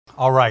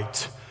All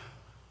right.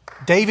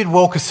 David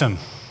Wilkerson.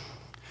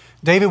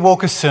 David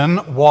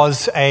Wilkerson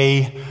was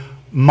a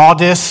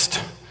modest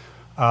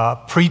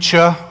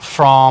preacher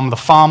from the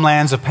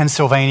farmlands of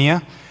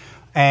Pennsylvania,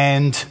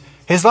 and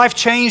his life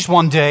changed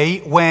one day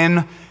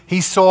when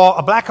he saw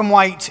a black and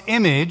white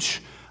image,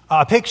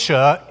 a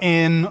picture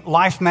in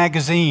Life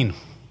magazine.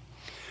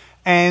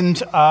 And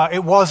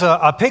it was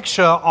a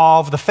picture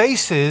of the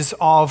faces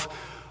of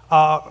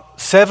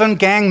 7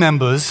 gang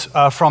members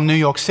from New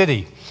York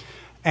City.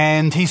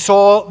 And he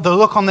saw the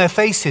look on their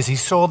faces. He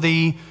saw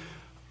the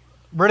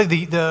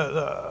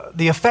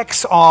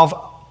effects of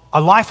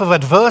a life of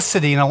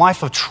adversity and a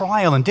life of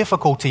trial and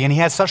difficulty. And he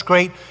had such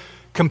great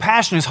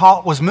compassion. His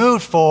heart was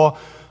moved for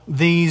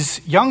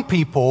these young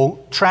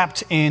people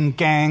trapped in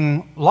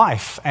gang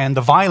life and the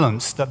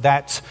violence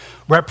that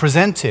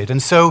represented.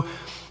 And so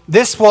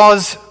this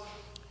was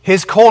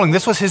his calling.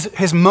 This was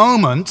his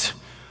moment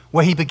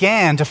where he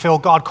began to feel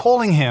God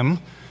calling him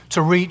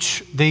to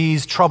reach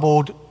these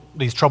troubled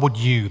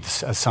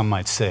youths, as some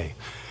might say.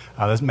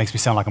 That makes me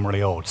sound like I'm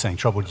really old, saying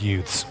troubled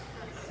youths.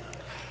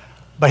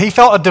 But he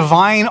felt a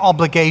divine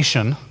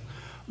obligation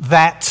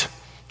that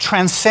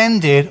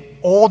transcended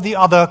all the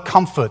other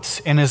comforts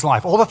in his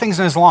life, all the things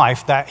in his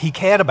life that he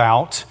cared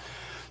about.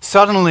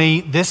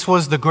 Suddenly, this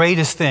was the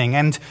greatest thing.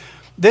 And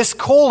this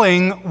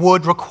calling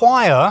would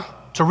require,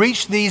 to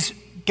reach these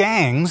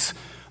gangs,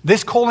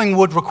 this calling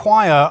would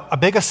require a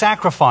bigger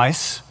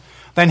sacrifice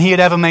than he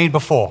had ever made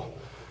before.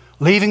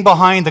 Leaving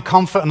behind the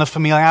comfort and the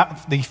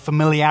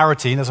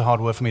familiarity, that's a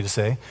hard word for me to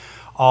say,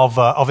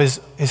 of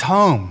his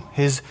home,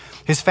 his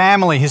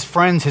family, his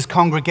friends, his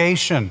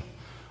congregation,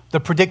 the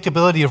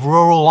predictability of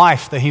rural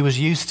life that he was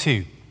used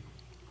to.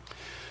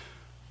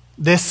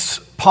 This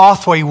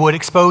pathway would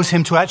expose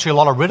him to actually a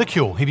lot of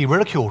ridicule. He'd be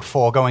ridiculed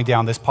for going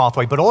down this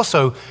pathway, but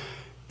also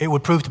it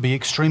would prove to be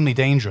extremely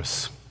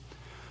dangerous.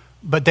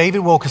 But David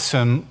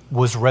Wilkerson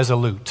was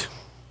resolute.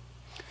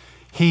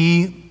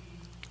 He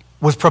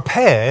was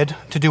prepared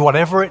to do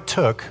whatever it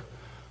took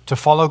to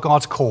follow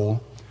God's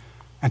call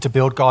and to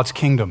build God's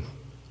kingdom.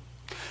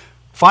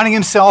 Finding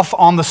himself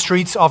on the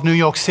streets of New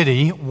York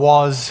City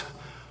was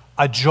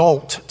a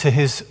jolt to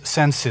his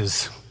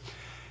senses.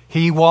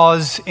 He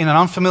was in an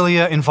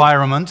unfamiliar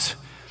environment,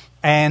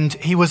 and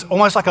he was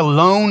almost like a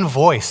lone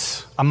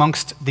voice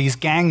amongst these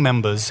gang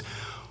members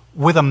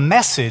with a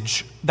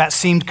message that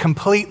seemed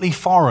completely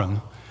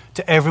foreign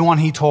to everyone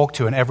he talked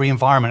to in every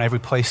environment, every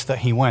place that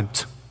he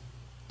went.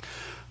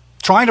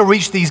 Trying to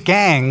reach these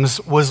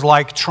gangs was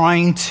like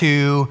trying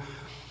to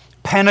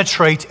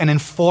penetrate an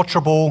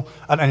impenetrable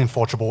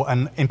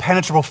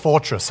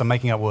fortress. I'm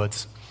making up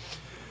words.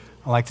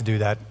 I like to do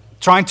that.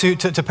 Trying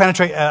to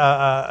penetrate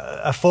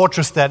a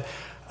fortress that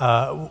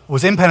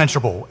was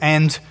impenetrable.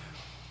 And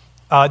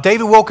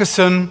David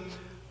Wilkerson,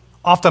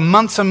 after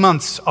months and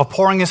months of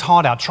pouring his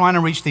heart out, trying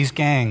to reach these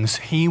gangs,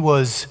 he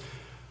was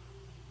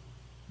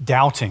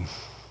doubting,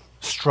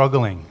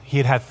 struggling. He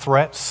had had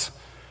threats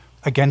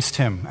against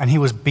him, and he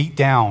was beat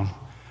down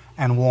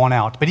and worn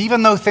out. But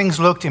even though things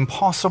looked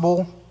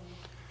impossible,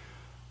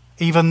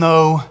 even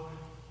though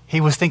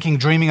he was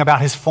dreaming about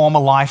his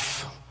former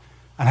life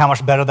and how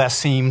much better that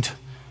seemed,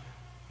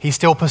 he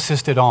still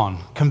persisted on,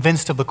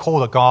 convinced of the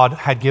call that God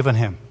had given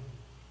him.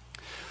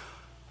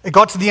 It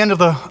got to the end of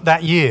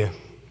that year,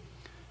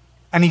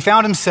 and he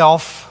found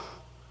himself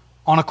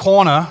on a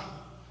corner,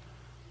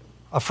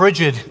 a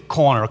frigid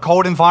corner, a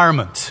cold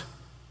environment,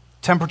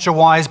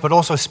 temperature-wise, but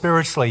also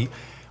spiritually,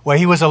 where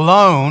he was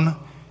alone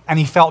and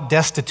he felt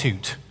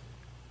destitute.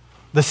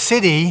 The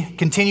city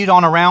continued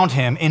on around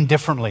him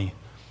indifferently,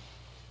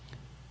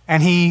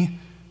 and he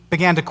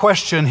began to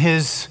question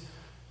his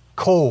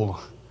call.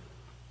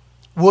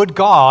 Would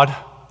God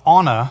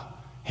honor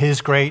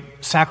his great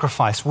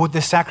sacrifice? Would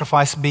this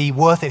sacrifice be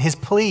worth it? His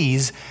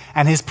pleas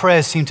and his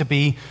prayers seemed to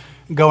be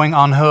going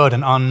unheard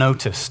and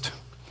unnoticed.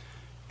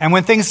 And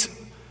when things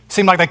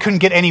seemed like they couldn't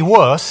get any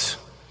worse,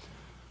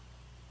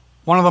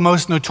 one of the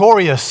most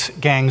notorious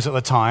gangs at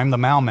the time, the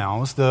Mau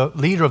Mau's, the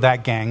leader of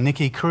that gang,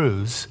 Nicky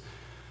Cruz,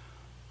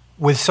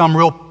 with some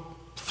real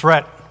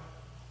threat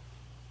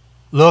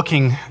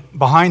lurking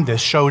behind this,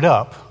 showed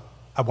up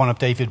at one of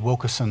David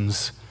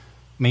Wilkerson's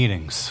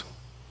meetings.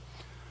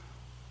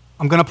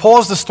 I'm going to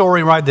pause the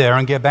story right there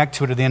and get back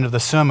to it at the end of the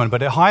sermon,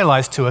 but it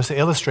highlights to us, it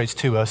illustrates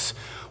to us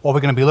what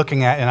we're going to be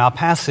looking at in our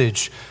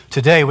passage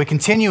today. We're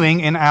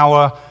continuing in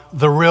our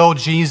The Real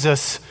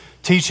Jesus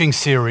teaching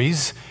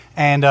series,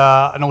 and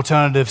an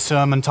alternative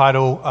sermon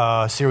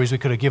title series we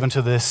could have given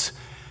to this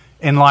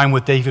in line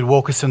with David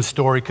Wilkerson's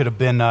story could have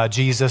been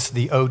Jesus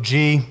the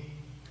OG,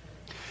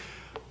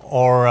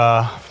 or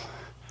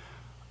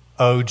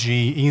OG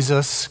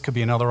Jesus could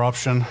be another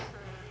option.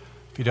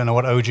 If you don't know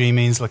what OG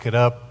means, look it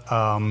up.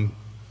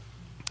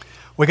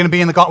 We're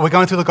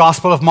going through the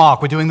Gospel of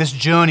Mark. We're doing this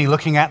journey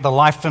looking at the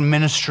life and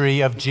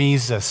ministry of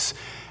Jesus.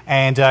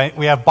 And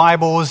we have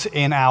Bibles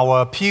in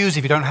our pews.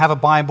 If you don't have a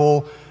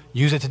Bible,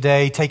 use it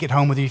today. Take it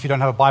home with you. If you don't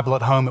have a Bible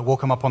at home, it will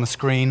come up on the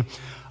screen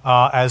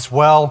as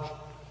well.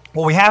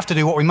 What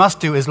we must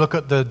do is look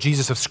at the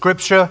Jesus of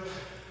Scripture,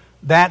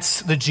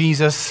 That's the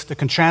Jesus that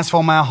can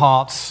transform our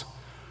hearts,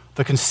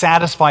 that can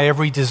satisfy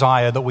every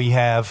desire that we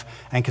have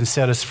and can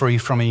set us free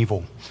from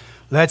evil.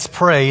 Let's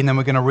pray, and then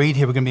we're going to read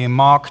here. We're going to be in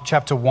Mark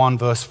chapter 1,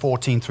 verse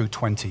 14 through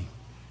 20.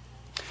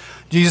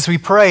 Jesus, we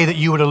pray that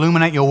you would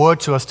illuminate your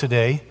word to us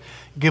today.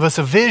 Give us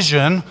a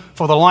vision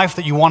for the life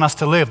that you want us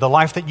to live, the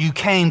life that you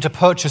came to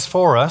purchase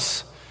for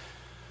us,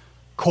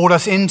 called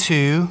us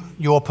into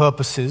your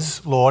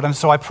purposes, Lord. And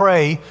so I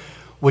pray,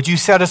 would you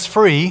set us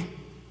free,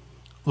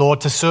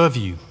 Lord, to serve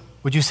you?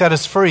 Would you set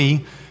us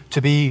free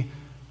to be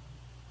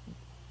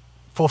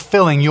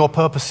fulfilling your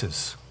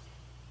purposes?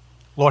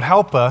 Lord,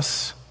 help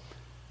us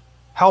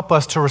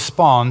to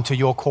respond to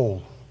your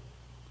call.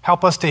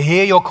 Help us to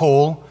hear your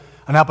call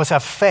and help us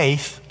have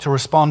faith to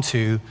respond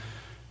to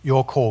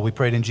your call. We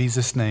pray it in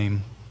Jesus'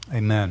 name.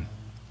 Amen.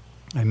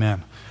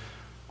 Amen.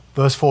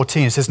 Verse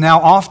 14, it says,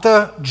 "Now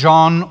after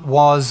John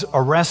was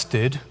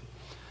arrested,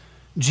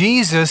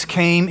 Jesus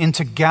came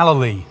into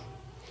Galilee,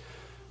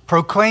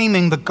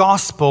 proclaiming the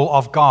gospel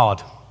of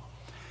God,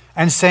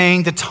 and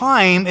saying, 'The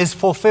time is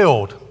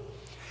fulfilled,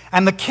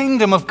 and the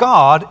kingdom of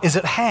God is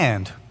at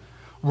hand.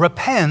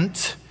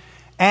 Repent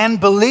and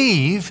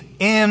believe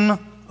in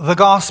the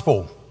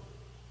gospel.'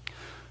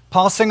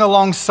 Passing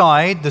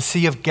alongside the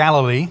Sea of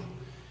Galilee,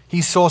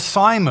 he saw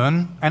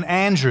Simon and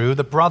Andrew,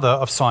 the brother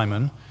of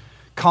Simon,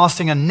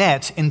 casting a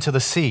net into the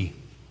sea,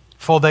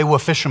 for they were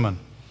fishermen.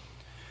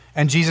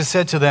 And Jesus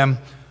said to them,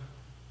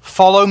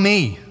 'Follow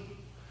me,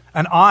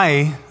 and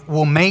I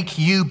will make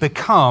you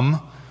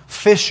become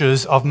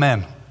fishers of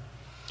men.'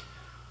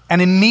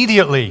 And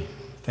immediately,"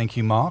 thank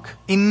you, Mark,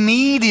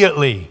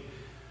 "immediately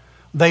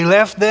they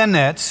left their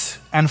nets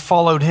and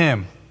followed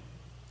him.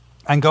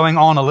 And going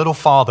on a little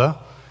farther,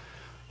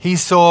 he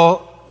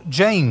saw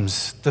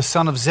James, the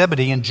son of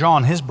Zebedee, and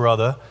John, his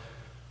brother,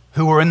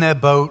 who were in their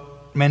boat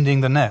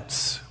mending the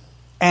nets.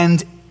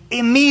 And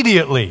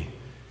immediately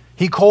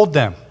he called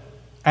them,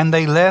 and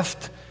they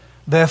left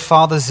their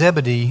father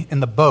Zebedee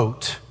in the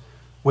boat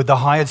with the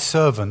hired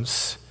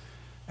servants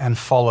and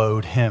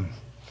followed him."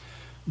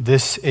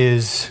 This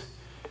is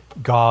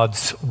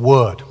God's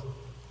word.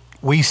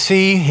 We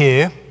see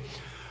here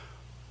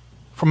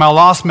from our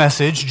last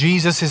message,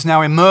 Jesus is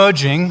now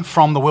emerging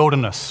from the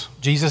wilderness.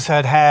 Jesus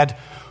had had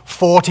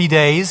 40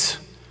 days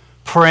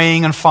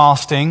praying and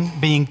fasting,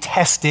 being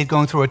tested,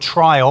 going through a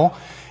trial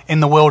in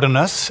the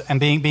wilderness and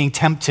being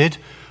tempted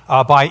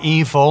by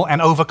evil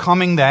and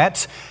overcoming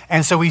that.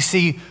 And so we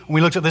see,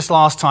 we looked at this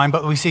last time,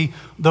 but we see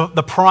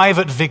the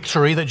private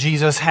victory that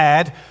Jesus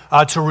had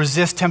to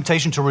resist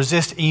temptation, to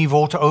resist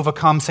evil, to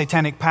overcome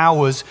satanic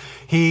powers.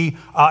 He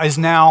is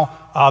now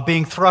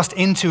being thrust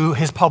into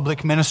his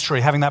public ministry,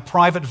 having that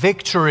private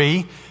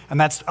victory, and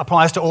that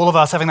applies to all of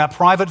us, having that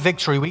private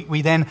victory.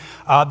 We then,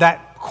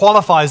 that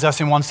qualifies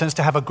us in one sense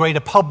to have a greater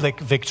public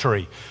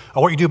victory.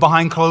 What you do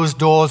behind closed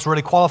doors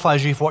really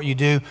qualifies you for what you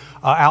do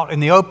out in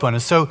the open.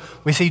 And so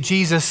we see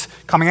Jesus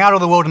coming out of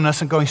the wilderness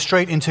and going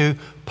straight into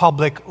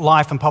public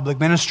life and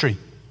public ministry.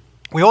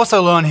 We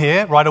also learn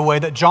here right away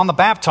that John the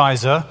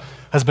Baptizer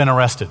has been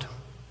arrested.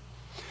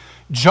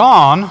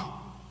 John,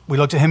 we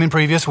looked at him in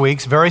previous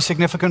weeks, very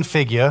significant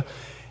figure.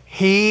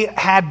 He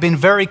had been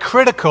very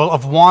critical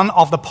of one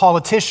of the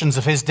politicians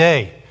of his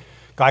day,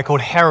 a guy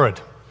called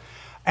Herod.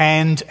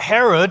 And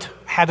Herod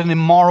had an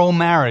immoral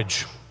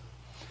marriage.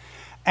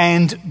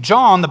 And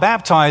John the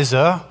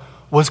Baptizer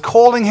was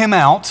calling him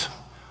out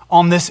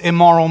on this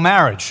immoral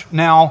marriage.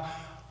 Now,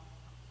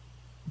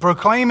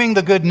 proclaiming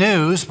the good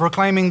news,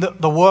 proclaiming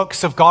the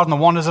works of God and the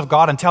wonders of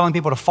God and telling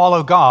people to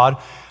follow God,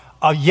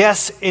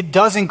 yes, it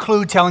does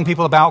include telling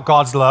people about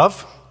God's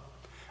love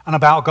and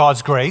about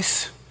God's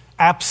grace.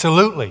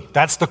 Absolutely.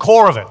 That's the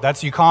core of it.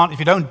 If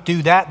you don't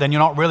do that, then you're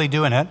not really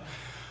doing it.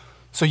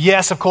 So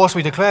yes, of course,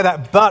 we declare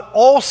that, but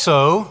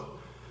also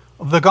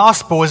the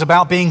gospel is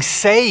about being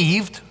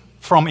saved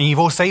from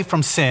evil, saved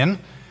from sin.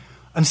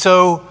 And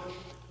so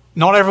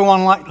not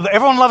everyone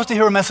loves to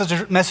hear a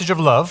message of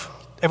love.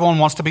 Everyone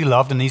wants to be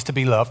loved and needs to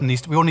be loved.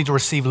 We all need to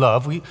receive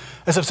love.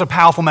 It's a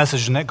powerful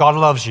message, isn't it? God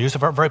loves you. It's a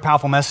very, very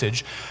powerful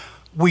message.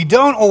 We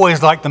don't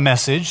always like the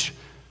message,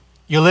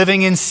 you're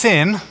living in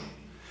sin,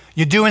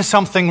 you're doing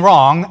something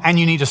wrong, and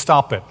you need to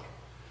stop it.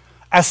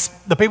 As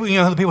the people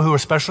who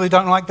especially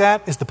don't like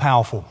that is the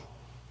powerful.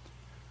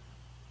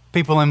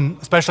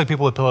 Especially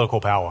people with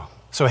political power.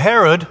 So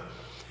Herod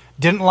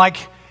didn't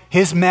like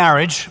his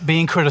marriage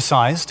being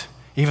criticized,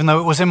 even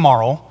though it was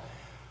immoral,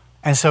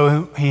 and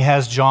so he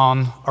has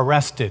John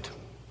arrested.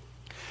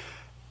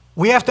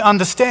 We have to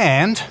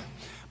understand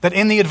that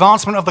in the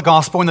advancement of the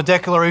gospel, in the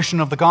declaration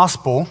of the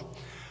gospel,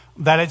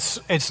 that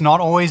it's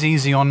not always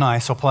easy or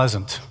nice or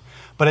pleasant,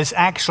 but it's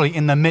actually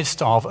in the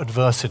midst of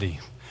adversity.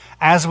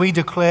 As we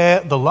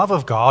declare the love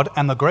of God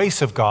and the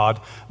grace of God,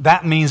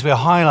 that means we're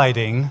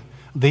highlighting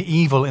the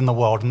evil in the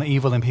world and the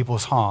evil in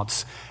people's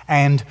hearts.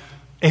 And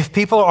if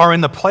people are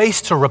in the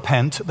place to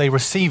repent, they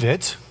receive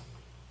it.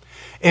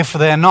 If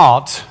they're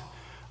not,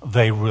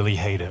 they really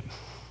hate it.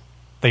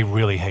 They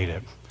really hate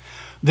it.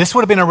 This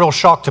would have been a real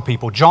shock to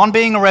people. John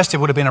being arrested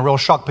would have been a real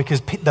shock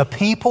because the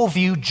people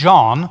view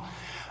John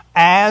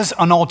as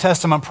an Old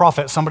Testament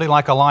prophet, somebody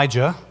like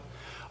Elijah.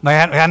 They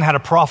hadn't had a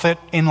prophet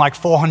in like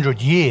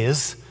 400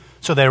 years,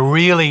 so they're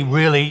really,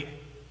 really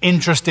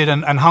interested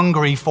and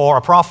hungry for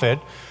a prophet.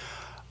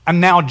 And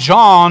now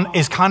John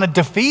is kind of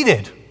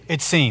defeated,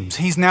 it seems.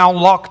 He's now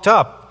locked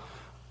up,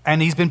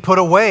 and he's been put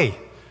away.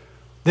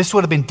 This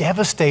would have been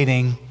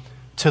devastating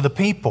to the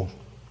people.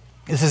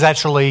 This is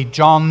actually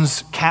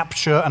John's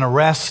capture and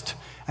arrest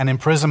and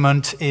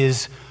imprisonment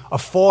is a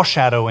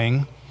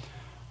foreshadowing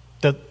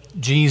that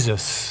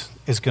Jesus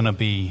is going to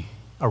be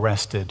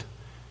arrested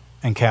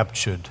and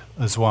captured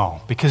as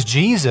well. Because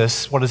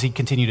Jesus, what does he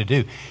continue to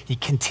do? He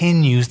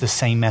continues the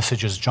same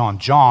message as John.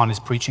 John is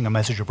preaching a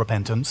message of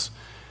repentance.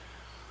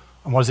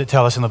 And what does it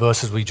tell us in the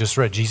verses we just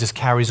read? Jesus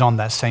carries on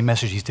that same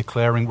message. He's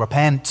declaring,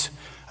 repent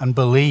and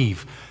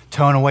believe.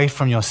 Turn away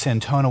from your sin.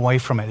 Turn away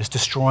from it. It's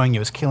destroying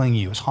you. It's killing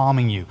you. It's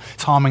harming you.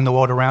 It's harming the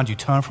world around you.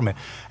 Turn from it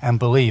and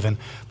believe. And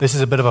this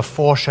is a bit of a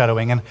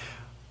foreshadowing. And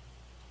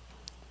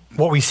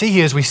what we see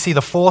here is we see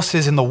the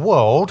forces in the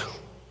world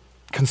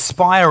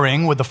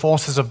conspiring with the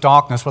forces of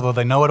darkness, whether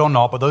they know it or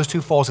not, but those two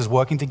forces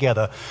working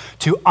together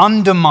to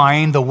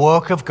undermine the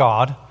work of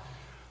God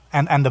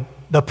and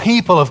the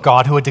people of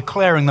God who are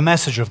declaring the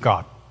message of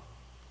God.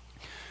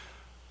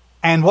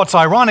 And what's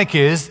ironic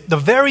is the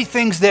very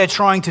things they're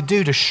trying to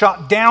do to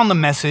shut down the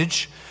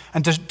message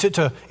and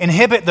to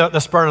inhibit the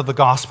spread of the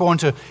gospel and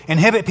to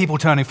inhibit people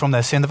turning from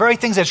their sin, the very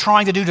things they're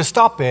trying to do to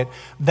stop it,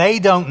 they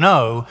don't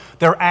know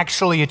they're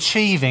actually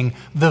achieving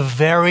the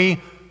very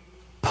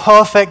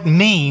perfect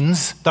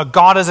means that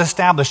God has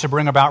established to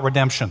bring about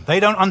redemption. They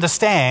don't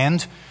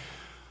understand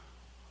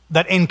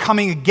that in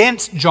coming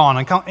against John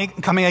and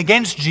coming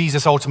against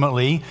Jesus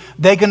ultimately,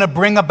 they're going to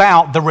bring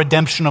about the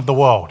redemption of the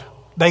world.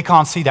 They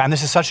can't see that. And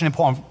this is such an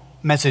important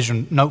message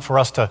and note for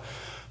us to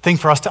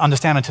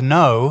understand and to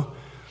know,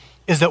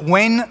 is that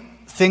when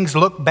things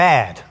look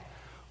bad,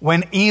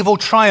 when evil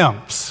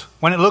triumphs,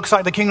 when it looks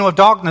like the kingdom of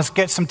darkness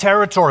gets some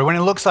territory, when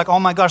it looks like, oh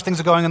my gosh, things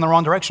are going in the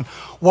wrong direction.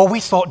 Well, we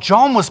thought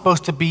John was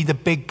supposed to be the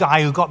big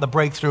guy who got the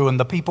breakthrough and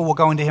the people were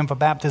going to him for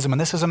baptism,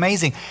 and this is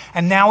amazing.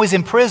 And now he's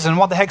in prison.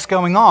 What the heck's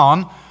going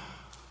on?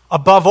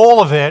 Above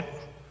all of it,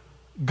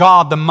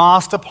 God, the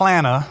master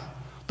planner,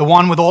 the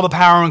one with all the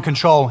power and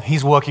control,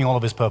 he's working all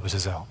of his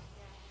purposes out.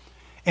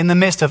 In the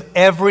midst of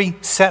every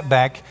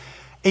setback,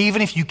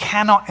 even if you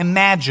cannot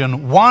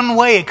imagine one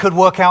way it could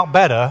work out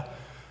better,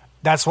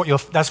 that's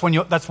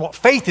what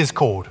faith is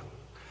called.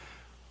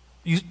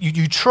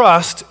 You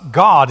trust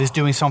God is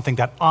doing something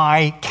that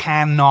I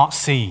cannot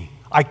see.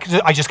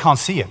 I just can't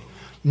see it.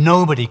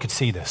 Nobody could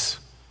see this,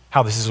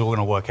 how this is all going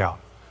to work out.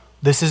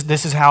 This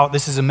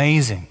is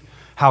amazing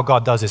how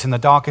God does this in the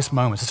darkest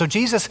moments. So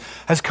Jesus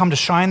has come to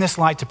shine this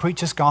light, to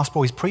preach this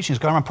gospel. He's preaching, he's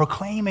going around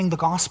proclaiming the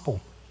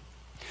gospel.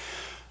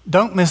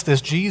 Don't miss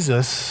this.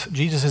 Jesus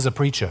is a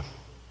preacher.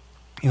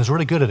 He was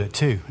really good at it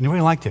too, and he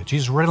really liked it.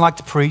 Jesus really liked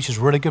to preach. He's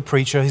a really good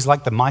preacher. He's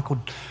like the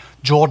Michael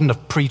Jordan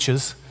of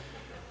preachers.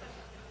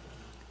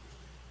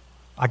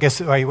 I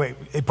guess, wait,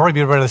 it'd probably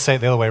be better to say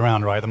it the other way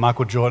around, right? The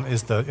Michael Jordan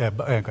is the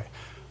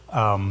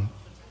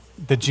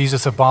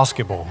Jesus of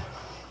basketball.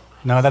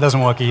 No, that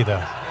doesn't work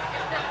either.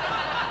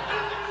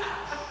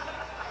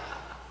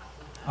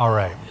 All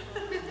right.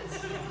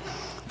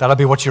 That'll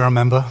be what you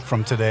remember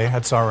from today.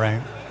 That's all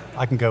right.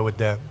 I can go with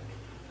that.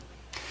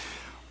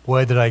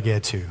 Where did I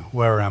get to?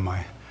 Where am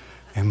I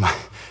in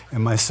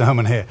my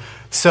sermon here?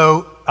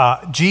 So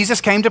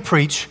Jesus came to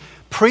preach.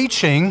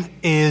 Preaching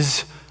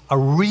is a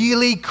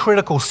really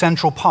critical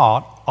central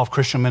part of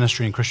Christian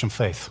ministry and Christian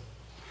faith.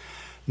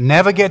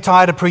 Never get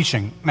tired of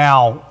preaching.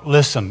 Now,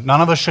 listen,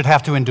 none of us should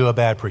have to endure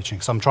bad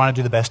preaching, so I'm trying to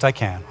do the best I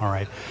can, all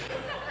right?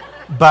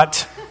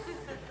 But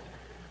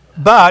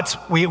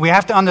we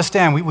have to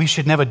understand we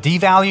should never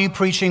devalue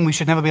preaching. We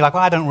should never be like,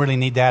 well, I don't really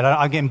need that.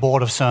 I'm getting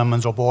bored of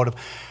sermons or bored of...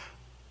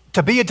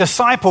 To be a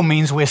disciple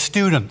means we're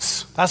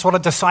students. That's what a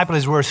disciple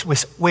is.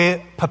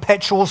 We're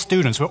perpetual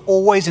students. We're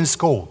always in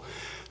school.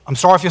 I'm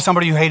sorry if you're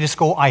somebody who hated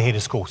school. I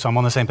hated school, so I'm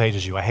on the same page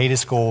as you. I hated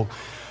school.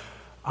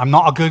 I'm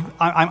not a good...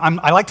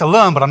 I like to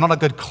learn, but I'm not a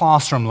good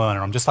classroom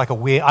learner. I'm just like a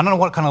weird... I don't know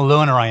what kind of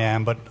learner I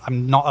am, but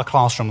I'm not a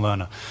classroom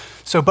learner.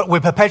 But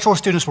we're perpetual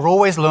students. We're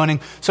always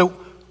learning. So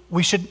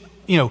we should...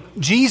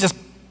 Jesus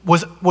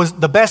was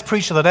the best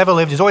preacher that ever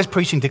lived. He's always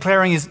preaching,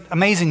 declaring his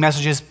amazing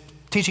messages,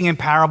 teaching in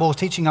parables,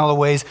 teaching in other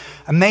ways,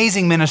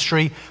 amazing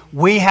ministry.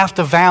 We have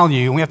to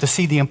value and we have to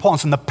see the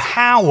importance and the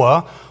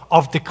power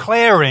of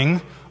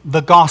declaring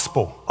the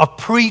gospel, of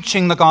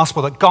preaching the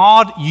gospel, that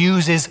God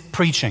uses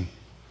preaching.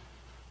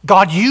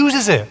 God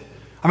uses it.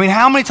 I mean,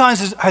 how many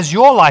times has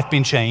your life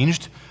been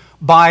changed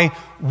by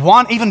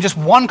even just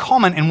one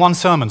comment in one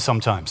sermon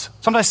sometimes?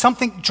 Sometimes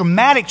something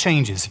dramatic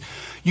changes.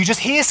 You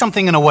just hear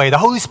something in a way. The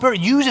Holy Spirit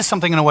uses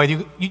something in a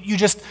way. You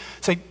just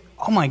say,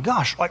 oh my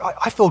gosh,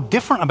 I feel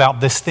different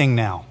about this thing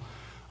now.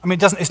 I mean,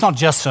 it's not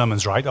just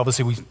sermons, right?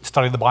 Obviously, we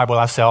study the Bible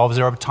ourselves.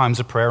 There are times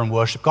of prayer and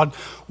worship. God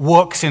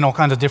works in all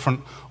kinds of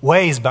different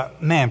ways,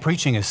 but man,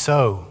 preaching is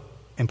so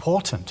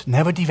important.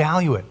 Never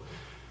devalue it.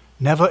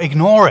 Never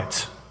ignore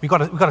it. We've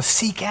got to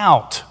seek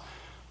out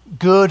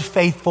good,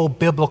 faithful,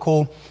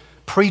 biblical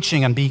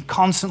preaching and be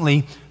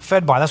constantly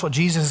fed by. That's what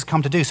Jesus has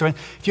come to do. So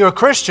if you're a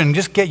Christian,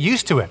 just get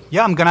used to it.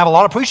 Yeah, I'm going to have a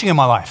lot of preaching in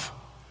my life.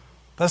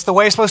 That's the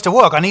way it's supposed to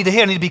work. I need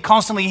to be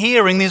constantly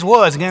hearing these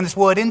words and getting this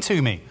word into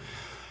me.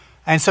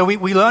 And so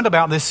we learned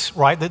about this,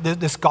 right,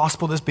 this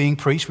gospel that's being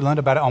preached. We learned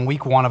about it on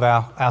week 1 of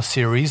our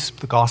series,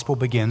 The Gospel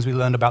Begins. We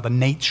learned about the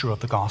nature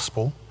of the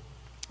gospel,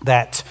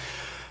 that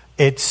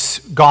its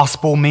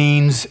gospel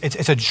means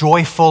it's a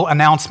joyful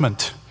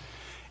announcement.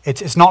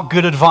 It's not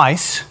good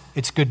advice,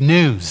 it's good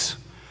news,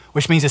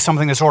 which means it's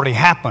something that's already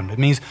happened. It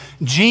means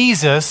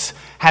Jesus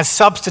has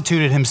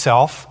substituted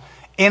himself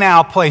in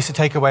our place to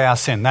take away our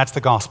sin. That's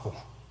the gospel.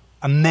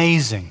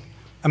 Amazing,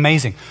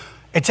 amazing.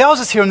 It tells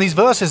us here in these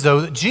verses,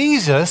 though, that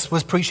Jesus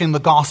was preaching the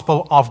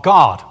gospel of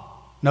God.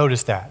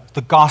 Notice that,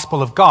 the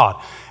gospel of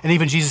God. And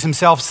even Jesus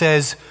himself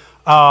says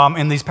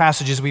in these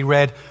passages we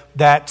read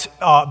that,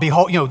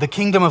 behold, the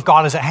kingdom of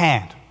God is at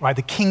hand, right?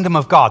 The kingdom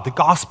of God, the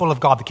gospel of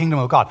God, the kingdom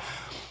of God.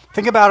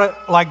 Think about it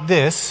like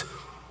this.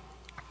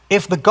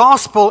 If the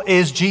gospel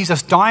is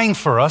Jesus dying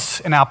for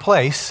us in our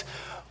place,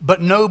 but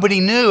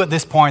nobody knew at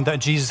this point that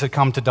Jesus had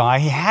come to die,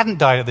 he hadn't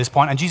died at this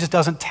point, and Jesus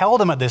doesn't tell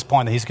them at this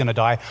point that he's going to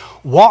die,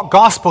 what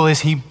gospel is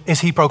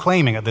he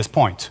proclaiming at this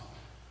point?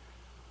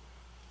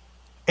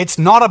 It's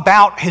not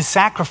about his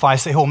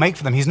sacrifice that he'll make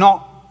for them. He's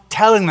not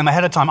telling them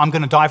ahead of time, I'm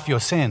going to die for your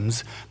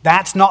sins.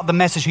 That's not the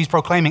message he's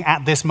proclaiming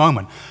at this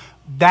moment.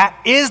 That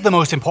is the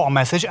most important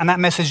message, and that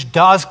message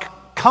does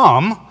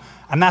come,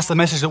 and that's the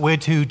message that we're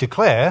to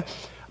declare,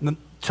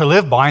 to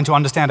live by, and to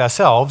understand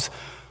ourselves.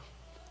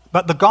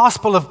 But the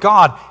gospel of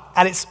God,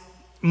 at its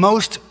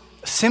most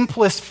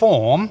simplest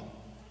form,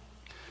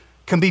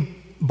 can be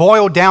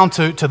boiled down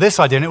to this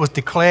idea, and it was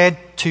declared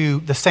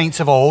to the saints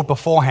of old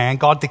beforehand.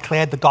 God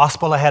declared the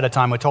gospel ahead of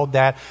time. We're told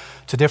that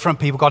to different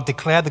people. God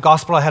declared the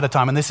gospel ahead of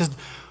time, and this is,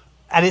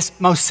 at its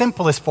most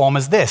simplest form,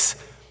 is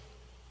this.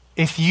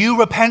 If you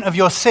repent of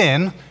your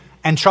sin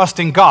and trust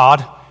in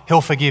God,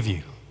 he'll forgive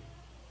you.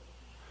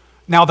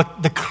 Now,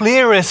 the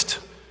clearest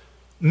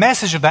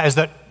message of that is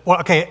that, well,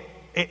 okay,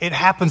 it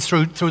happens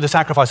through the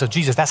sacrifice of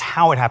Jesus. That's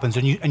how it happens,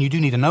 and you do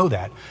need to know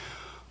that.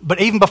 But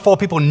even before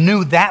people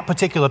knew that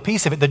particular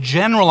piece of it, the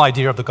general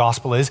idea of the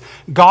gospel is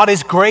God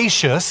is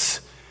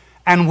gracious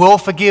and will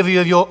forgive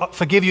you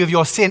of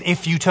your sin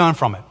if you turn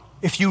from it,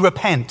 if you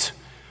repent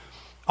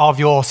of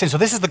your sin. So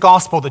this is the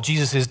gospel that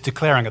Jesus is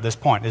declaring at this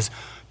point, is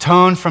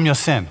turn from your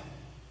sin.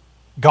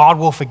 God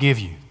will forgive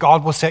you.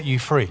 God will set you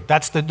free.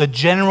 That's the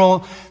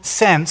general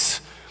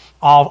sense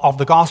of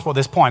the gospel at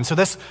this point. So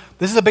this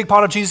is a big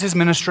part of Jesus'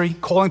 ministry,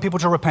 calling people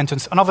to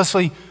repentance. And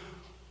obviously,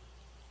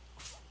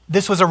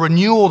 this was a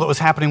renewal that was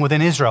happening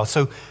within Israel.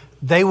 So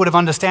they would have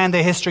understood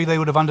their history. They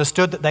would have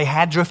understood that they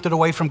had drifted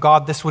away from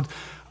God. This would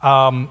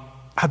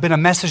have been a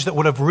message that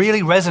would have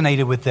really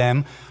resonated with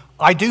them.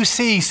 I do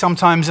see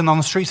sometimes on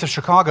the streets of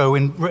Chicago,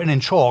 written in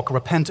chalk,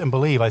 repent and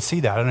believe. I see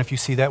that. I don't know if you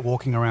see that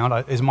walking around.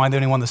 Is mine the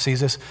only one that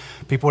sees this?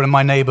 People in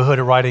my neighborhood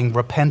are writing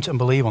repent and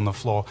believe on the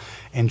floor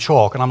in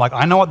chalk. And I'm like,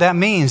 I know what that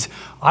means.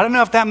 I don't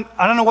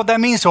know what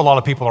that means to a lot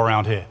of people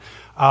around here.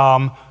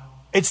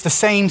 It's the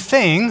same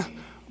thing,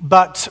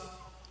 but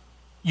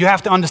you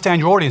have to understand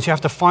your audience. You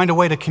have to find a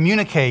way to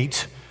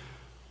communicate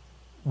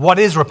what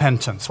is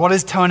repentance, what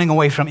is turning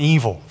away from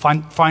evil.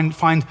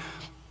 Find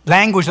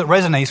language that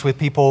resonates with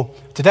people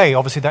today.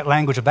 Obviously, that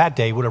language of that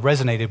day would have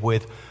resonated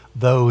with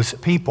those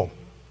people.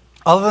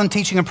 Other than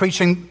teaching and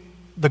preaching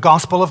the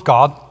gospel of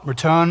God,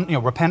 repent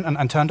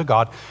and turn to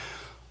God,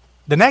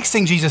 the next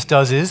thing Jesus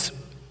does is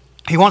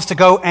he wants to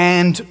go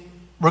and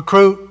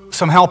recruit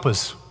some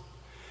helpers.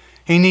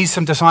 He needs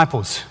some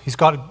disciples. He's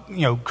got,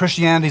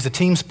 Christianity is a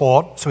team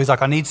sport, so he's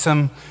like, I need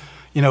some,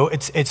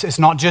 it's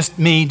not just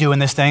me doing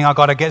this thing. I've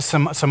got to get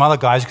some other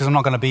guys because I'm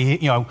not going to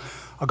be,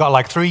 I've got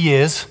like 3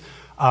 years.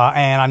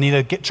 And I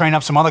need to train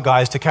up some other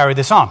guys to carry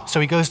this on. So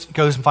he goes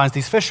and finds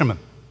these fishermen.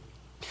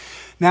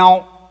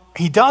 Now,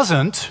 he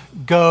doesn't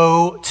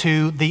go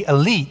to the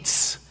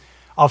elites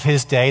of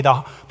his day, the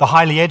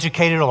highly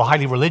educated or the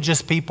highly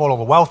religious people or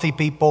the wealthy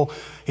people.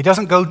 He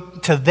doesn't go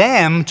to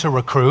them to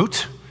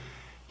recruit.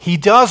 He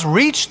does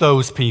reach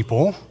those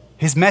people.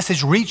 His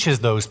message reaches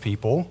those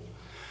people.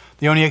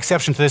 The only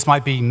exception to this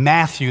might be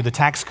Matthew, the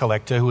tax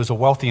collector, who was a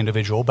wealthy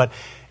individual. But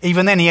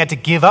even then, he had to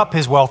give up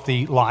his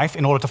wealthy life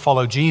in order to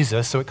follow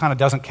Jesus, so it kind of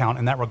doesn't count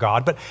in that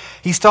regard. But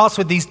he starts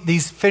with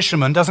these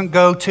fishermen,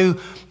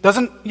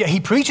 he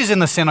preaches in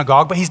the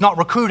synagogue, but he's not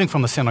recruiting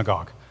from the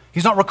synagogue.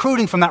 He's not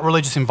recruiting from that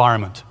religious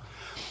environment.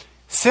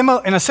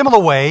 In a similar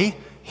way,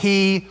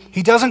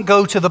 he doesn't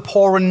go to the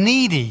poor and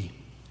needy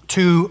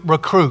to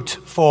recruit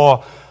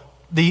for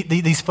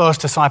these first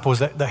disciples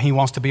that he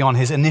wants to be on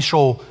his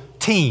initial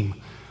team.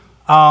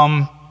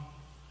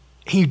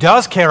 He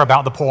does care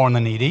about the poor and the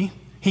needy.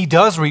 He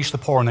does reach the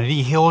poor and the needy.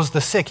 He heals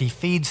the sick. He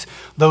feeds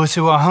those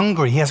who are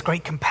hungry. He has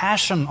great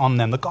compassion on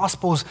them. The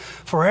gospel's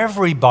for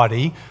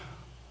everybody.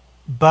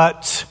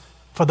 But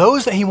for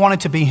those that he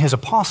wanted to be his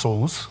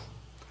apostles,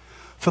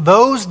 for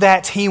those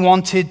who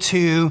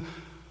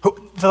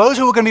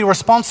were going to be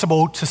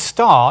responsible to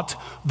start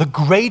the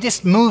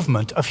greatest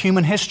movement of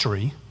human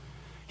history,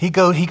 He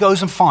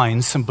goes and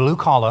finds some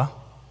blue-collar,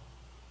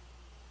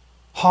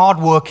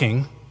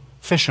 hard-working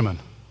fishermen.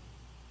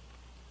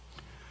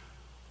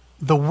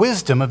 The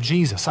wisdom of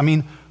Jesus. I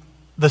mean,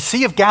 the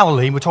Sea of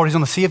Galilee, we're told he's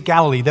on the Sea of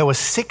Galilee. There were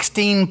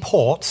 16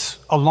 ports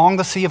along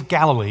the Sea of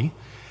Galilee.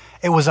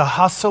 It was a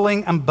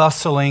hustling and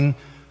bustling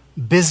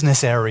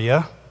business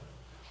area,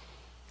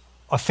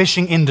 a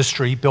fishing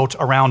industry built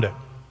around it.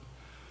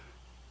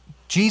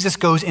 Jesus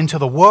goes into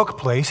the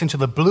workplace, into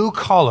the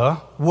blue-collar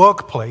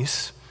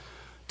workplace,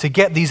 to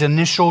get these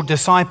initial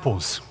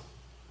disciples.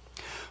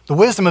 The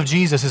wisdom of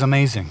Jesus is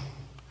amazing.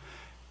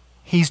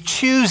 He's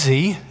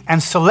choosy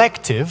and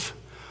selective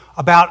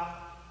about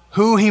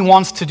who he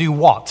wants to do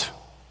what.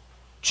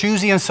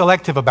 Choosy and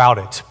selective about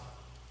it.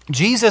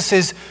 Jesus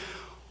is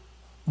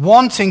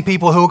wanting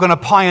people who are going to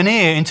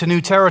pioneer into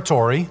new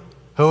territory,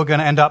 who are going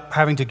to end up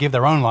having to give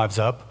their own lives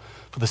up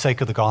for the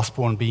sake of the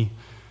gospel and be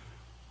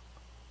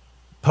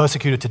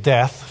persecuted to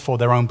death for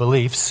their own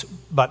beliefs.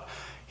 But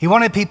he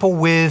wanted people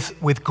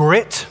with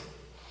grit,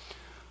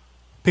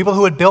 people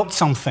who had built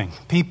something,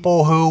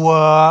 people who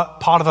were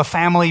part of a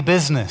family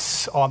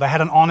business, or they had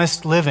an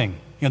honest living.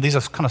 You know, these are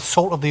kind of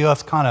salt of the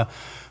earth kind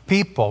of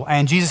people.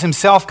 And Jesus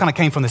himself kind of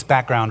came from this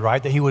background,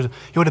 right? That he would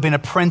have been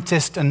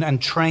apprenticed and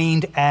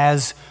trained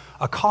as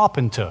a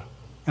carpenter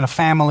in a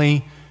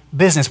family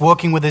business,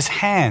 working with his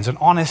hands, an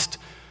honest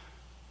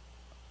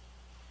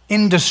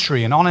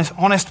industry, an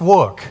honest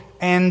work.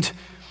 And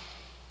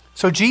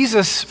so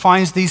Jesus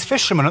finds these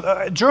fishermen.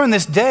 During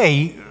this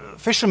day,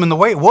 fishermen, the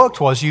way it worked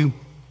was you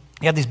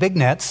had these big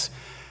nets,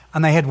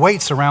 and they had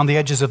weights around the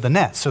edges of the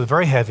net, so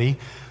very heavy.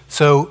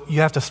 So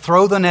you have to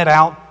throw the net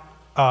out.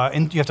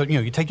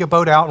 You take your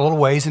boat out a little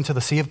ways into the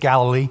Sea of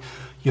Galilee.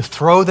 You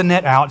throw the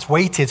net out. It's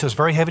weighted, so it's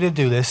very heavy to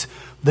do this.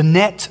 The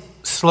net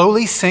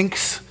slowly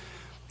sinks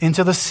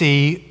into the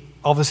sea,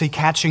 obviously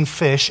catching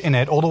fish in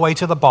it all the way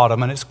to the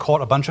bottom, and it's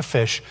caught a bunch of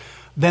fish.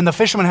 Then the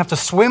fishermen have to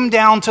swim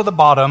down to the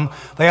bottom.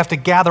 They have to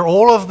gather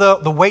all of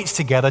the weights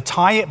together,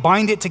 tie it,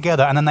 bind it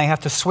together, and then they have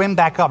to swim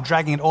back up,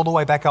 dragging it all the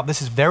way back up.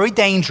 This is very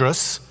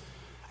dangerous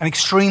and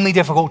extremely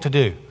difficult to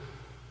do.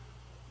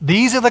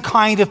 These are the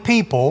kind of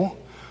people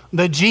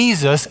that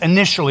Jesus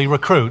initially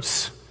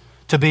recruits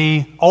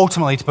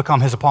ultimately to become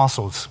his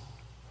apostles.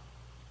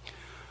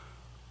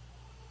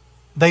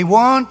 They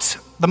weren't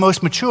the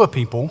most mature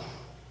people.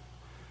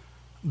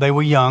 They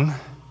were young,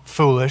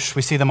 foolish.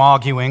 We see them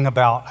arguing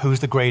about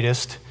who's the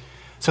greatest.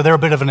 So they're a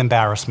bit of an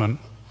embarrassment.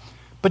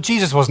 But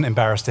Jesus wasn't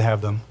embarrassed to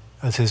have them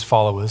as his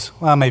followers.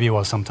 Well, maybe he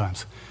was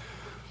sometimes.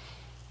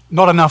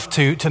 Not enough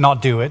to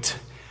not do it.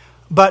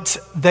 But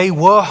they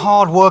were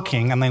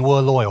hardworking and they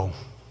were loyal.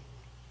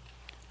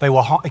 They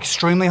were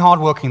extremely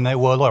hardworking. They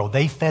were loyal.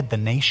 They fed the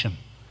nation.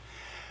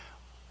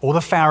 All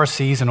the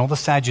Pharisees and all the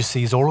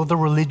Sadducees, all of the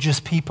religious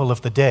people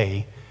of the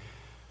day,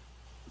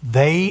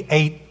 they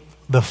ate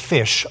the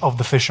fish of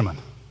the fishermen.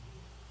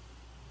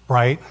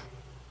 Right?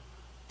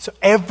 So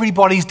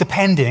everybody's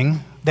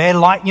depending. They're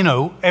like,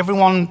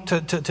 everyone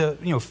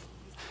to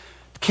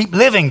keep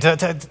living,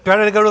 better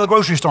to go to the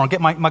grocery store and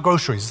get my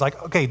groceries. It's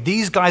like, okay,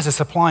 these guys are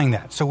supplying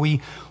that. So we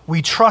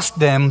trust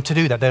them to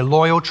do that. They're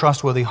loyal,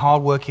 trustworthy,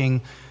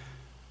 hardworking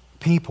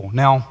people.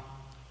 Now,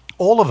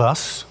 all of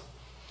us,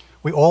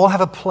 we all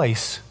have a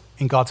place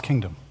in God's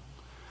kingdom.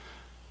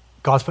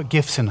 God's put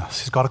gifts in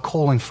us. He's got a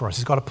calling for us.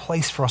 He's got a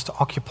place for us to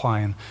occupy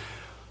and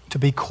to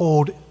be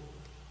called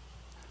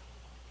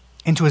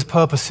into his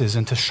purposes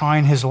and to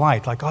shine his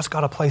light. Like, God's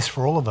got a place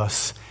for all of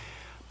us.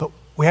 But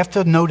we have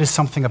to notice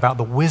something about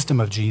the wisdom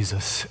of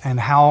Jesus and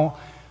how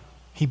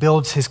he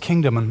builds his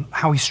kingdom and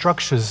how he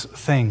structures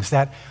things.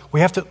 That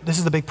we have to, this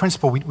is the big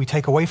principle we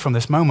take away from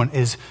this moment,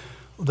 is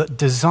that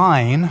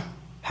design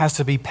has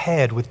to be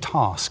paired with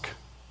task.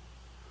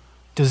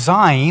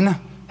 Design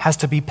has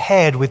to be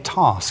paired with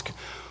task.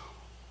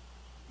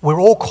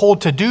 We're all called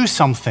to do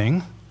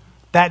something.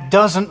 That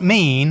doesn't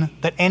mean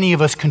that any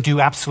of us can do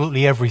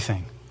absolutely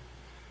everything.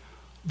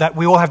 That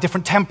we all have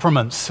different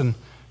temperaments and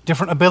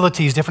different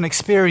abilities, different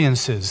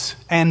experiences.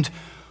 And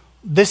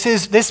this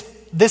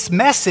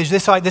message,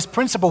 this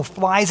principle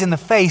flies in the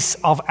face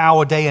of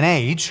our day and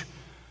age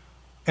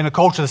in a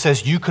culture that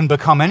says you can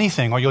become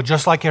anything or you're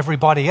just like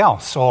everybody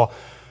else.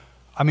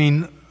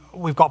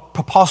 We've got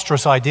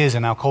preposterous ideas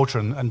in our culture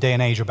and day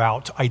and age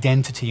about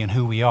identity and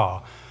who we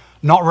are,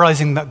 not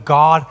realizing that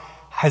God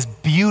has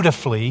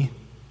beautifully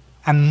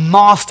and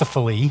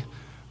masterfully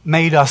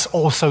made us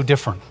all so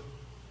different.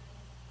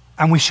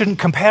 And we shouldn't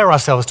compare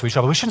ourselves to each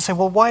other. We shouldn't say,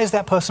 well, why has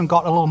that person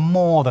got a little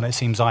more than it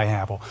seems I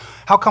have? Or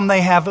how come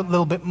they have a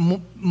little bit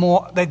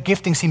more, their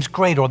gifting seems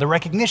greater, or their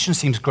recognition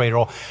seems greater,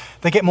 or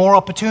they get more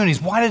opportunities?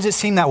 Why does it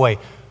seem that way?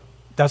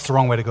 That's the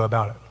wrong way to go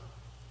about it.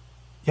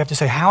 You have to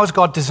say, how has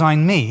God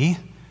designed me,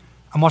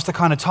 and what's the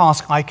kind of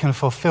task I can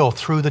fulfill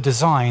through the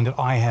design that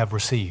I have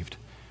received?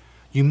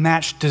 You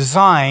match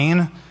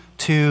design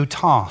to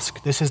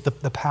task. This is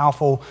the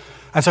powerful.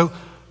 And so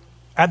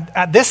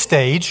at this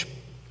stage,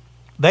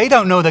 they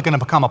don't know they're going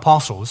to become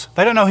apostles.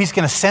 They don't know he's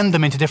going to send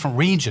them into different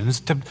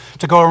regions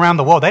to go around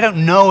the world. They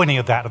don't know any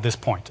of that at this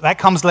point. That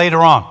comes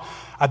later on.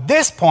 At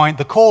this point,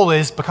 the call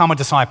is become a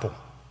disciple.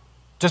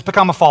 Just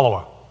become a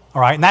follower,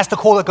 all right? And that's the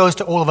call that goes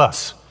to all of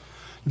us.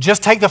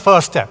 Just take the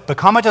first step.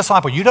 Become a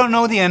disciple. You don't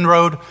know the end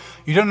road.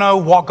 You don't know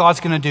what God's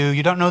going to do.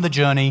 You don't know the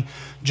journey.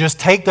 Just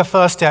take the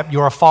first step.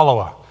 You're a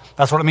follower.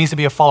 That's what it means to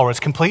be a follower. It's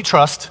complete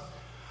trust.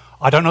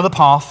 I don't know the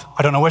path.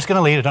 I don't know where it's going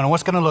to lead. I don't know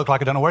what it's going to look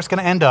like. I don't know where it's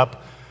going to end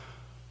up.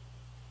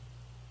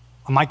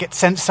 I might get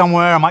sent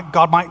somewhere.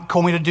 God might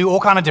call me to do all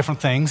kind of different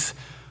things.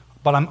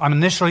 But I'm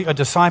initially a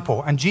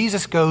disciple. And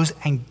Jesus goes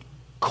and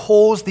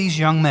calls these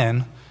young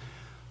men,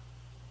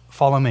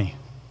 follow me.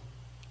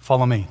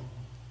 Follow me.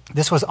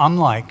 This was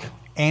unlike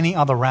any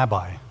other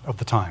rabbi of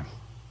the time.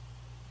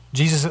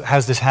 Jesus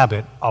has this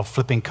habit of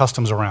flipping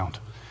customs around.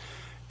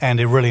 And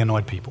it really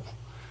annoyed people.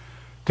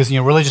 Because,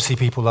 religiously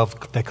people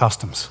love their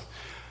customs.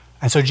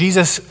 And so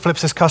Jesus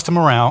flips this custom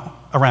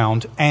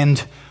around, and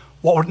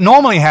what would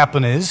normally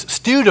happen is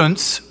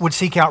students would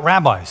seek out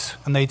rabbis,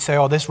 and they'd say,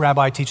 oh, this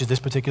rabbi teaches this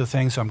particular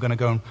thing, so I'm going to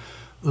go and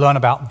learn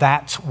about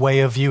that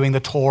way of viewing the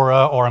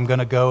Torah, or I'm going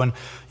to go and,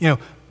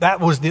 that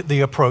was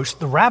the approach.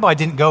 The rabbi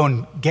didn't go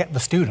and get the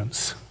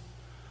students.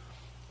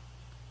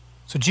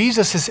 So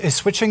Jesus is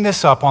switching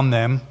this up on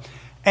them,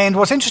 and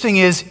what's interesting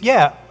is,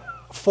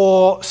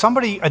 for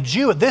somebody, a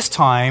Jew at this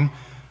time,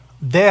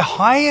 their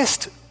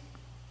highest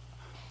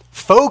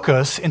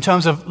focus in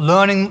terms of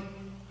learning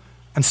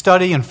and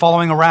study and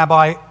following a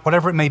rabbi,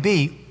 whatever it may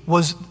be,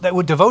 was that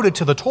were devoted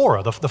to the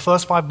Torah, the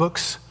first 5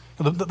 books,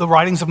 the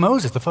writings of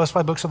Moses, the first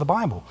 5 books of the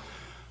Bible.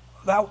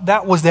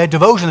 That was their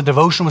devotion. The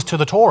devotion was to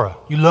the Torah.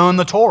 You learn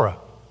the Torah.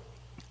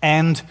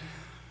 And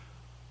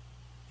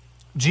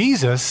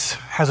Jesus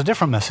has a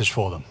different message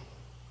for them.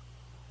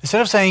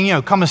 Instead of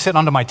saying, come and sit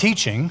under my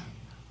teaching,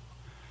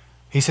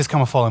 he says,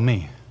 come and follow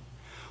me.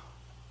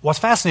 What's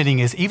fascinating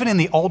is, even in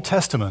the Old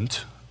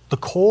Testament, the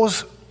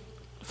cause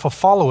for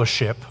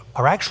followership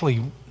are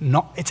actually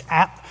not,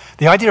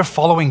 the idea of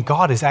following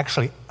God is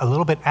actually a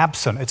little bit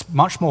absent. It's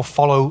much more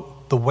follow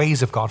the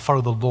ways of God,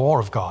 follow the law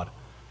of God.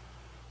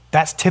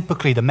 That's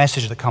typically the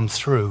message that comes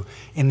through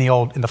in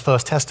the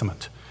First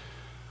Testament.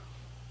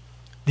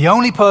 The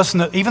only person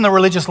that, even the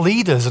religious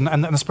leaders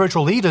and the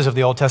spiritual leaders of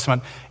the Old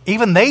Testament,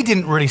 even they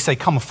didn't really say,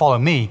 come and follow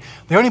me.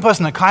 The only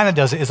person that kind of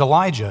does it is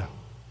Elijah.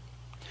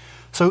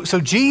 So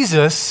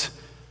Jesus,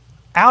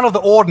 out of the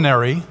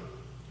ordinary,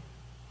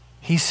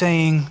 he's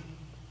saying,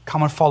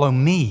 come and follow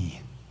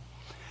me.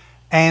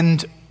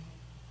 And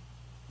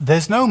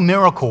there's no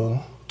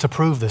miracle to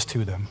prove this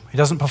to them. He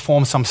doesn't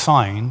perform some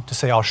sign to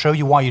say, I'll show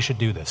you why you should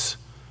do this.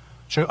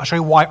 I'll show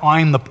you why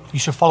you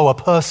should follow a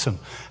person.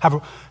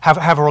 Have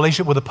a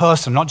relationship with a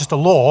person, not just a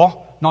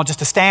law, not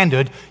just a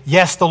standard.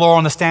 Yes, the law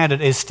and the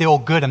standard is still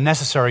good and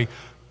necessary,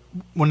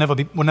 will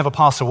never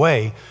pass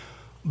away.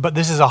 But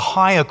this is a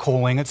higher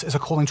calling. It's a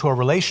calling to a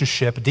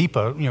relationship, a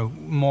deeper,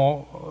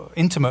 more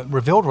intimate,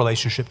 revealed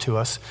relationship to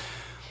us.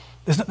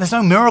 There's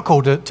no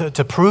miracle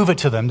to prove it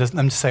to them. There's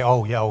them to say,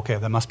 oh, yeah, okay,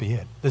 that must be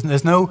it.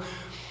 There's no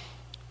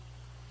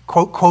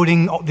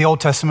quoting the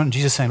Old Testament,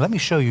 Jesus saying, let me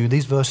show you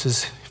these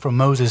verses from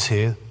Moses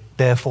here,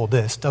 therefore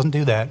this. Doesn't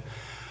do that.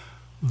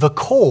 The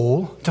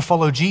call to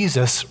follow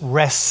Jesus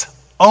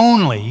rests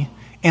only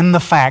in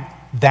the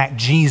fact that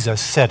Jesus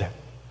said it.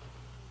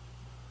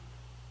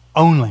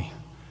 Only.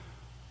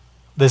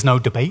 There's no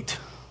debate.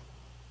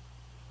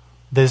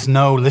 There's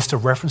no list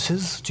of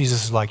references.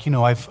 Jesus is like,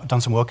 I've done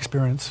some work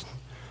experience.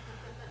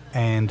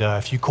 And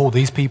if you call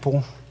these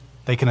people,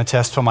 they can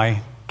attest for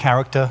my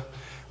character,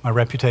 my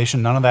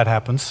reputation. None of that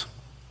happens.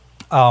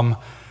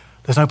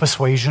 There's no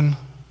persuasion.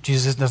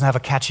 Jesus doesn't have a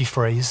catchy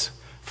phrase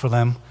for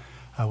them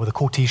with a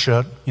cool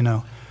T-shirt.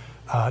 None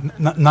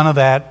of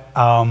that.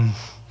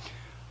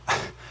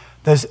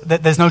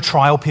 There's no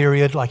trial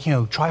period. Like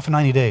try it for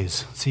 90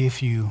 days. See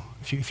if you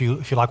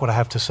like what I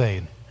have to say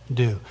and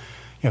do.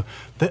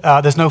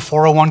 There's no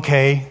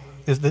 401k.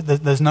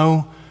 There's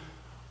no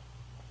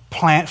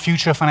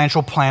future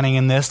financial planning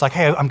in this. Like,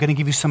 hey, I'm going to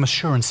give you some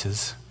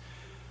assurances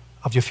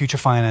of your future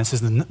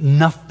finances.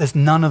 There's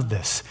none of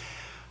this.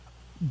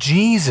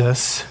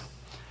 Jesus,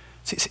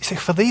 see,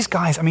 for these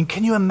guys,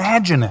 can you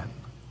imagine it?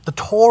 The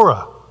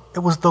Torah, it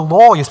was the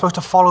law. You're supposed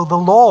to follow the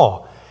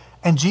law.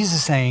 And Jesus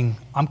is saying,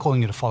 I'm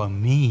calling you to follow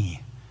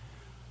me.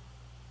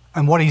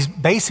 And what he's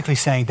basically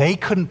saying, they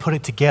couldn't put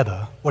it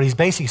together. What he's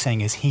basically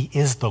saying is he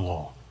is the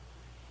law.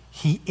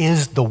 He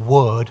is the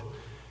Word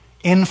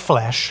in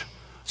flesh.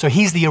 So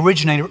he's the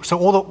originator. So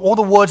all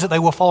the words that they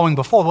were following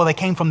before, well, they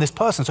came from this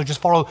person. So just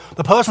follow,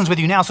 the person's with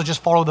you now, so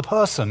just follow the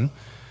person.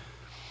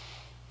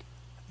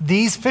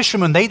 These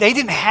fishermen, they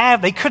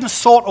couldn't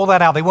sort all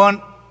that out. They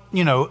weren't,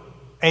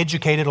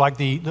 educated like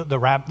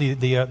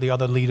the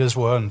other leaders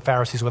were and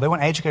Pharisees were. They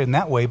weren't educated in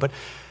that way, but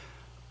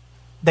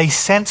they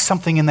sensed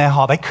something in their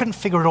heart. They couldn't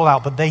figure it all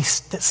out, but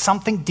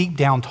something deep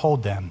down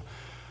told them,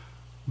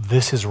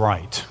 this is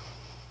right.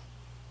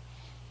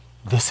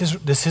 This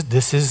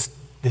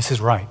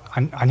is right.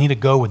 I need to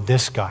go with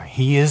this guy.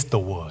 He is the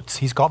words.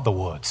 He's got the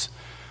words.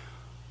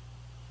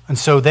 And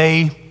so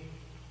they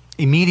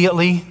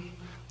immediately,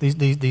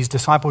 these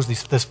disciples,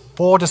 there's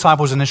 4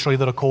 disciples initially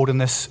that are called in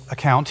this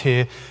account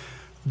here,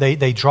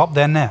 they drop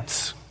their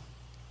nets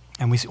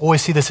And we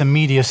always see this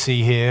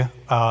immediacy here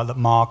that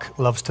Mark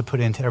loves to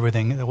put into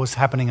everything. It was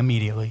happening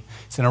immediately.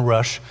 It's in a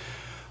rush.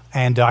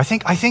 And I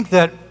think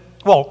that,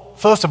 well,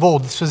 first of all,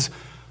 this was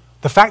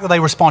the fact that they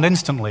respond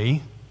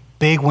instantly,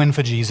 big win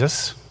for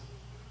Jesus,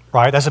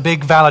 right? That's a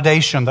big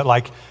validation that,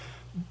 like,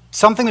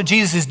 something that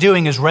Jesus is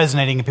doing is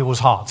resonating in people's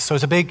hearts. So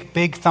it's a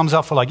big thumbs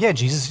up for, like, yeah,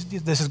 Jesus,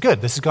 this is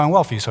good. This is going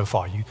well for you so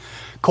far. You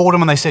called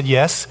them and they said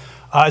yes.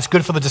 It's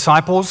good for the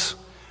disciples.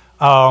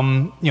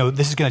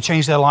 This is going to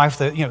change their life.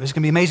 This is going to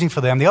be amazing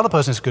for them. The other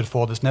person it's good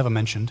for, that's never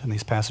mentioned in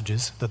these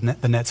passages,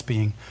 the nets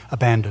being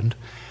abandoned,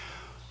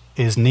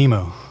 is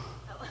Nemo.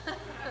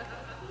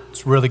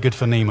 It's really good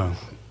for Nemo.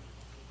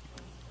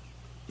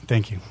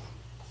 Thank you.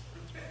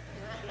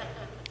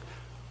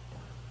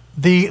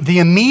 The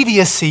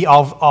immediacy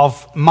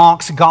of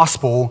Mark's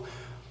gospel,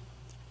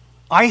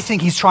 I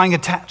think he's trying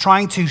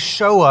to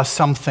show us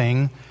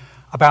something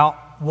about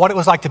what it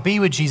was like to be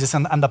with Jesus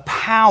and the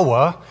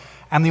power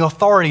and the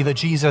authority that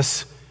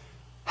Jesus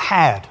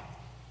had.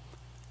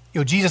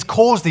 Jesus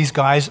calls these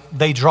guys,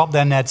 they drop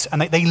their nets,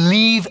 and they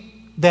leave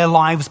their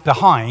lives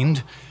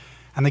behind,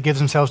 and they give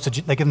themselves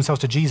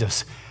to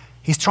Jesus.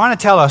 He's trying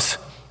to tell us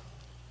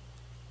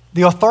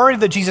the authority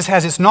that Jesus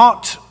has,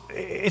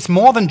 it's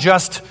more than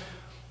just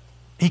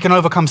he can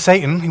overcome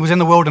Satan. He was in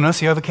the wilderness.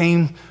 He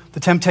overcame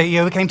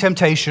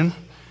temptation.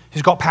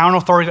 He's got power and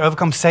authority to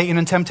overcome Satan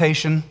and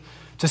temptation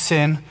to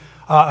sin.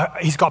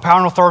 He's got power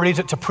and authority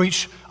to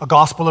preach a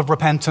gospel of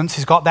repentance.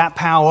 He's got that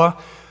power.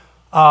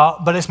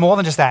 But it's more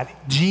than just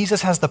that.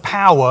 Jesus has the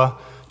power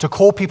to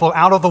call people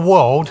out of the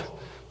world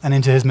and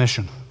into his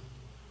mission.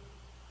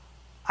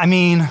 I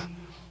mean,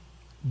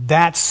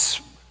 that's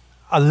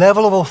a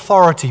level of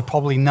authority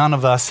probably none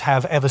of us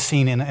have ever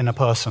seen in a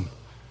person.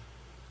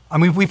 I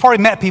mean, we've probably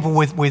met people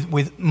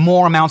with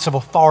more amounts of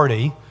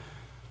authority.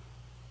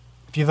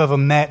 If you've ever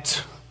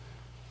met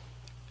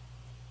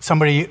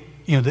somebody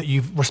that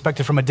you've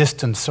respected from a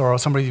distance, or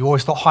somebody you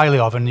always thought highly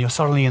of, and you're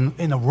suddenly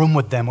in a room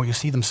with them, or you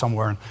see them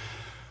somewhere, and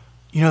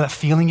you know that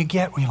feeling you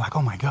get when you're like,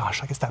 oh my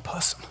gosh, like it's that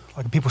person.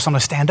 Like people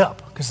sometimes stand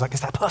up because like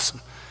it's that person.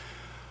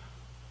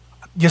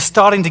 You're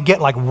starting to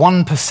get like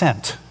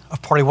 1%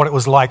 of probably what it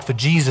was like for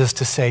Jesus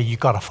to say, you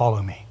got to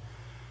follow me.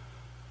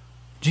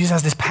 Jesus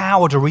has this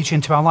power to reach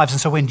into our lives. And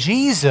so when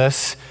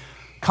Jesus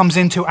comes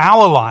into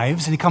our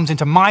lives, and he comes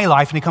into my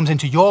life, and he comes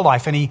into your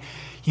life, and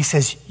he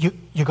says,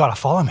 you got to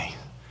follow me.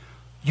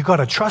 You got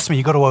to trust me.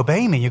 You got to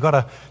obey me. You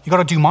got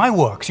to do my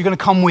works. You're going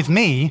to come with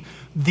me.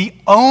 The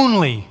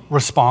only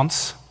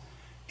response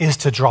is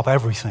to drop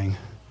everything.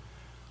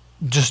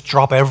 Just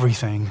drop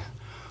everything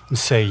and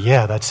say,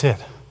 yeah, that's it.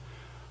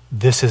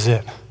 This is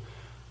it.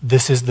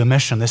 This is the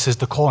mission. This is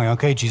the calling.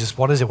 Okay, Jesus,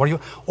 what is it? What are you?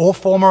 All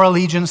former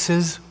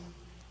allegiances,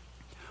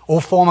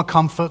 all former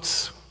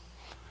comforts,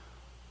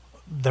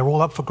 they're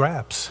all up for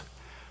grabs.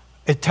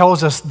 It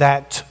tells us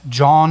that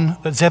John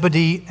and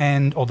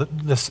James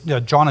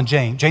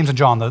and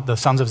John, the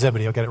sons of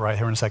Zebedee, I'll get it right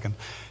here in a second.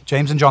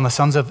 James and John, the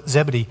sons of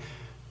Zebedee,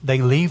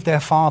 they leave their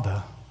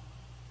father,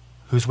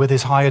 who's with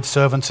his hired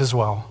servants as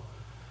well.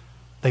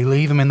 They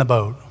leave him in the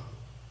boat,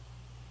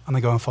 and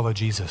they go and follow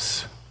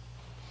Jesus.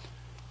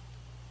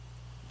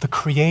 The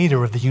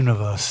creator of the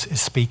universe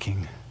is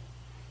speaking,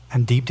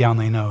 and deep down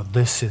they know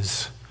this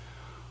is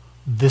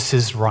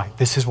right.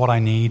 This is what I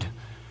need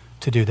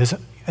to do.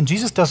 And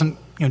Jesus doesn't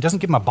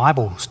give them a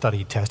Bible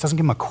study test, doesn't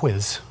give them a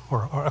quiz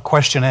or a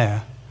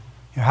questionnaire.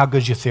 How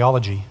good's your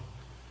theology?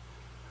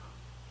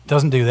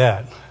 Doesn't do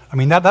that. I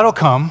mean, that'll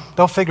come.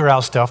 They'll figure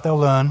out stuff. They'll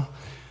learn.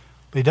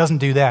 But he doesn't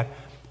do that.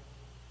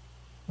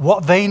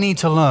 What they need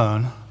to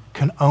learn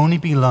can only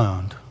be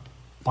learned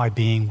by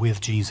being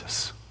with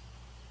Jesus.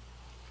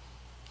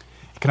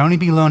 It can only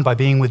be learned by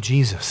being with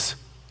Jesus.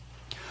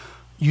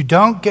 You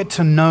don't get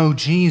to know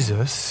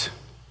Jesus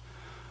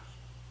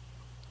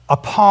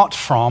apart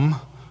from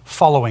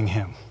following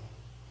him.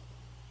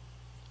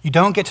 You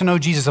don't get to know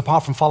Jesus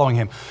apart from following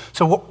him.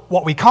 So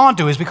what we can't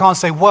do is we can't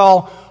say,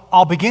 well,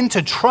 I'll begin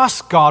to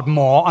trust God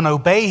more and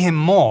obey him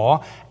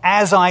more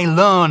as I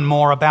learn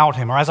more about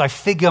him, or as I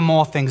figure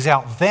more things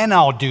out. Then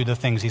I'll do the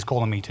things he's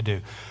calling me to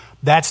do.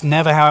 That's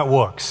never how it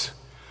works.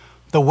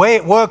 The way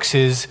it works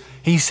is,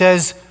 he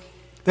says,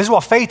 this is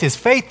what faith is.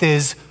 Faith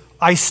is,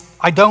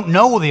 I don't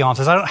know all the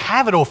answers. I don't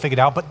have it all figured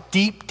out, but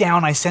deep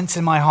down I sense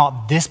in my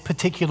heart this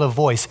particular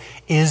voice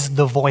is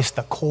the voice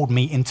that called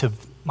me into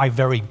my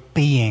very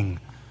being.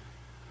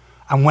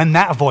 And when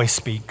that voice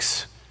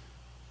speaks,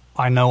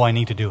 I know I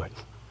need to do it.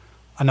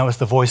 I know it's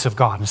the voice of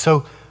God. And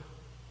so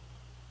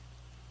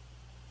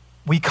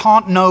we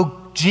can't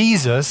know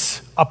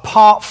Jesus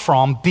apart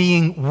from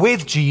being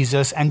with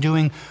Jesus and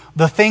doing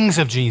the things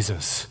of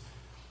Jesus.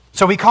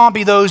 So we can't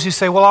be those who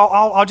say, well,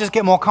 I'll just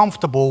get more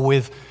comfortable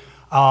with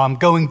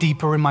going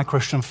deeper in my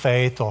Christian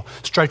faith or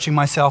stretching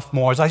myself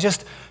more as I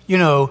just,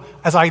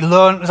 as I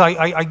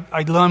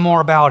learn more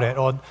about it,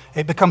 or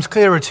it becomes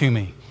clearer to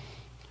me.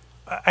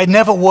 It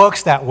never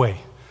works that way.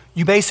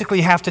 You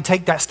basically have to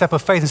take that step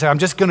of faith and say, I'm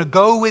just going to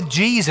go with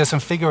Jesus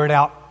and figure it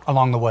out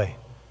along the way.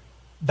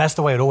 That's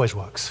the way it always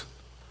works.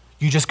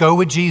 You just go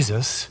with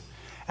Jesus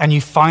and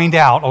you find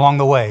out along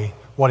the way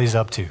what he's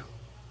up to.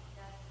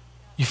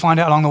 You find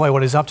out along the way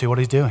what he's up to, what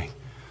he's doing.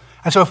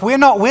 And so if we're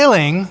not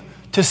willing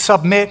to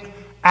submit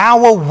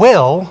our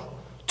will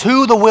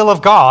to the will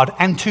of God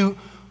and to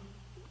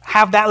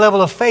have that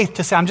level of faith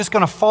to say, I'm just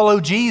going to follow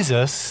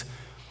Jesus,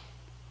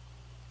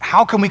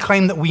 how can we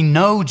claim that we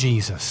know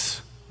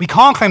Jesus? We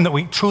can't claim that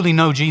we truly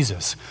know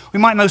Jesus. We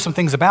might know some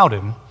things about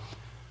him,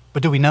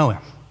 but do we know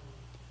him?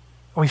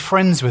 Are we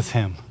friends with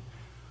him?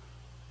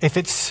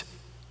 Because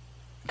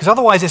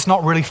otherwise it's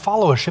not really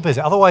followership, is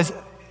it? Otherwise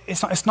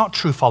it's not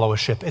true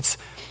followership. It's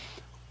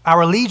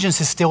our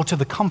allegiance is still to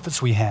the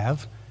comforts we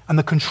have and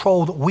the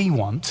control that we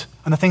want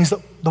and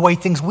the way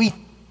things we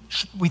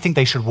think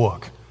they should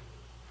work.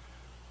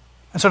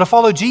 And so to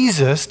follow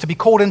Jesus, to be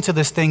called into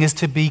this thing is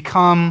to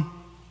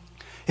become,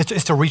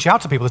 is to reach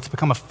out to people, it's to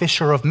become a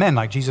fisher of men.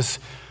 Like Jesus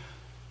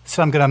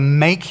said, I'm going to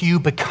make you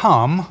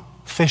become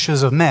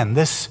fishers of men.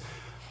 This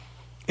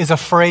is a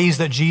phrase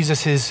that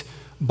Jesus is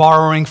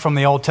borrowing from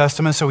the Old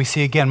Testament. So we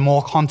see again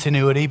more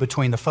continuity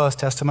between the First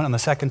Testament and the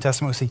Second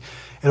Testament. We see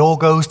it all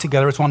goes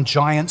together. It's one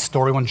giant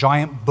story, one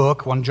giant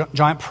book, one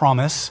giant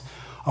promise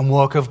and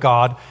work of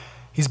God.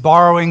 He's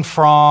borrowing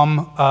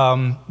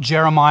from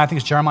Jeremiah. I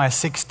think it's Jeremiah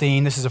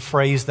 16. This is a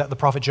phrase that the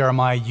prophet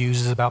Jeremiah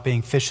uses about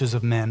being fishers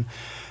of men.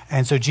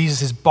 And so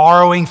Jesus is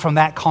borrowing from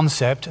that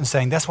concept and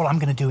saying, that's what I'm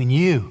going to do in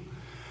you.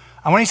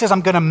 And when he says,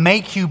 I'm going to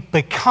make you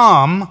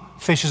become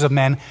fishers of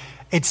men,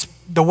 it's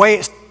the way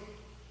it's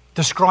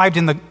described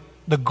in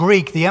the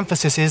Greek, the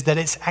emphasis is that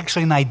it's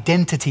actually an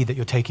identity that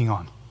you're taking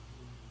on.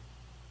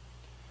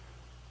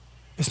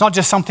 It's not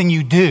just something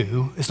you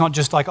do. It's not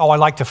just like, oh, I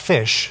like to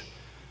fish.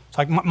 It's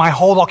like my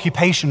whole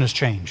occupation has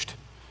changed.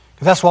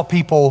 Because that's what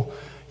people,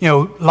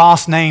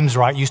 last names,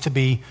 right, used to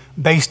be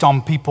based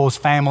on people's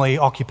family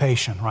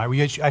occupation, right?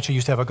 We actually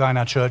used to have a guy in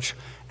our church,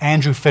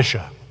 Andrew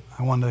Fisher.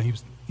 I wonder, he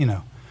was,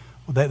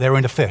 they were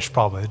into fish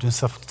probably. They're doing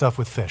stuff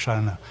with fish, I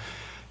don't know.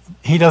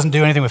 He doesn't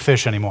do anything with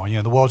fish anymore.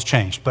 The world's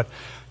changed. But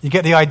you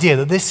get the idea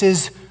that this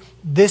is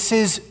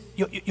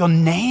you're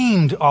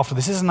named after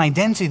this. This is an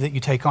identity that you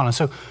take on. And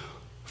so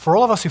for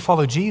all of us who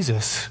follow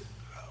Jesus,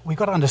 we've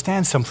got to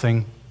understand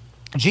something.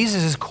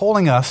 Jesus is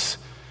calling us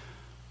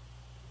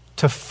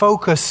to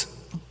focus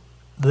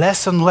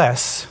less and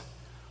less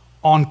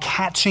on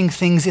catching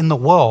things in the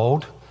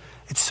world.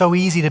 It's so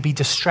easy to be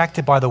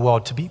distracted by the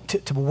world,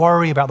 to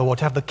worry about the world,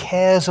 to have the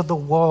cares of the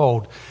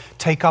world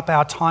take up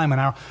our time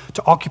and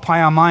to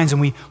occupy our minds,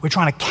 and we're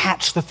trying to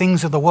catch the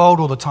things of the world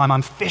all the time.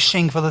 I'm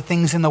fishing for the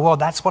things in the world.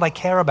 That's what I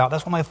care about.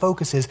 That's what my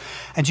focus is.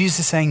 And Jesus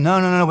is saying,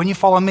 no. When you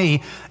follow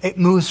me, it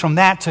moves from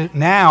that to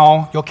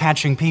now you're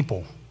catching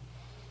people.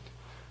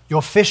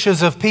 You're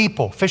fishers of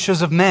people,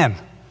 fishers of men.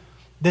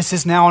 This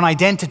is now an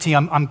identity.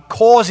 I'm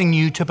causing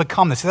you to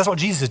become this. That's what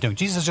Jesus is doing.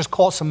 Jesus just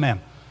caught some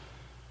men.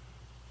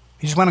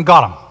 He just went and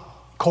got them,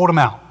 called them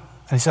out.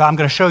 And he said, I'm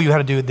going to show you how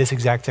to do this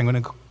exact thing. I'm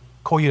going to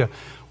call you to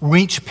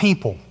reach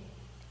people.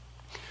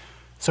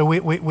 So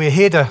we're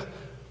here to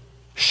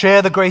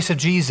share the grace of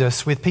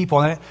Jesus with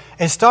people. And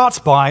it starts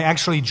by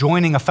actually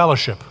joining a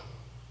fellowship.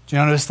 Do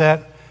you notice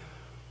that?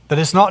 That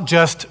it's not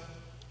just,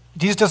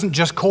 Jesus doesn't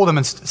just call them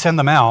and send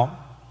them out.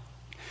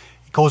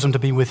 He calls them to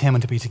be with him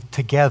and to be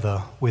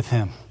together with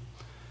him.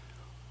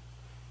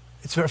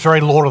 It's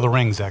very Lord of the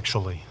Rings,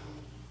 actually.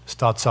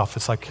 Starts off,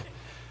 it's like,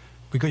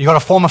 you got to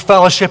form a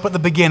fellowship at the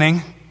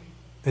beginning.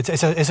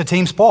 It's a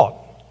team sport.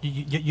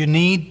 You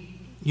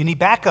need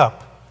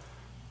backup.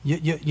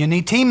 You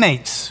need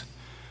teammates.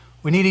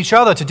 We need each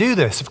other to do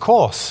this, of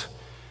course.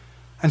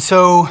 And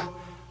so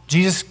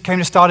Jesus came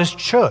to start his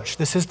church.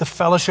 This is the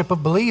fellowship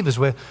of believers.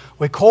 We're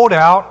called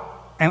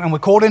out and we're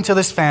called into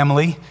this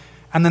family.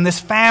 And then this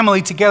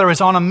family together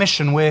is on a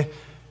mission where,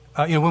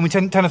 when we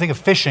tend to think of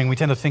fishing, we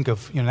tend to think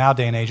of, in our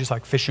day and age, it's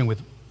like fishing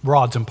with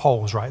rods and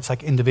poles, right? It's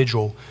like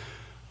individual.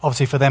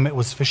 Obviously, for them, it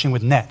was fishing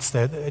with nets.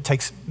 It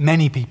takes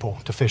many people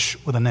to fish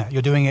with a net.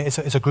 You're doing it.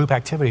 It's a group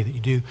activity that you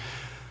do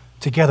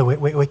together.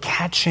 We're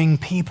catching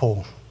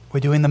people. We're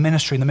doing the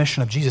ministry and the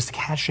mission of Jesus,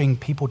 catching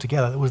people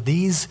together. It was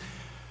these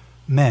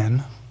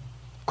men.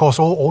 Of course,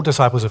 all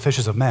disciples are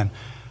fishers of men.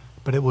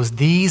 But it was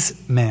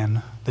these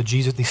men that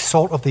Jesus, the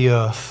salt of the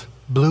earth,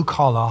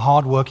 blue-collar,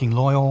 hard-working,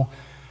 loyal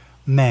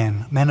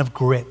men of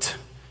grit,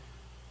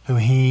 who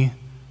he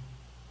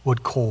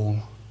would call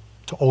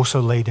to also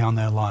lay down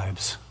their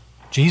lives.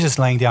 Jesus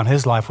laying down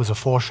his life was a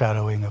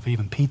foreshadowing of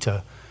even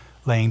Peter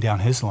laying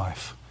down his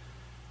life.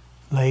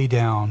 Lay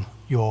down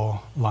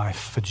your life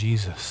for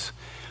Jesus.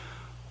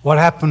 What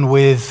happened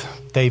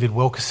with David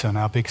Wilkerson,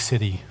 our big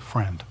city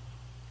friend?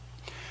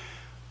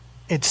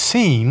 It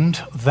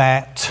seemed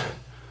that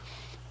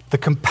the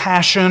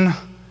compassion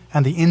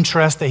and the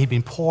interest that he'd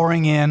been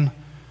pouring in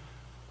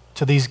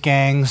to these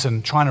gangs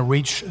and trying to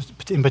reach,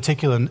 in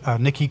particular,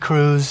 Nicky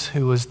Cruz,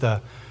 who was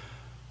the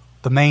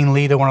main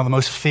leader, one of the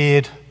most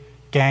feared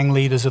gang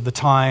leaders of the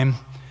time,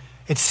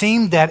 it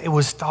seemed that it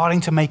was starting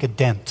to make a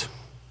dent.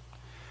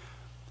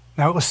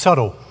 Now, it was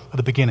subtle at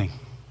the beginning,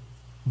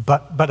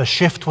 but a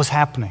shift was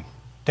happening.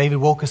 David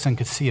Wilkerson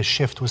could see a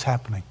shift was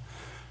happening.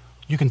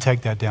 You can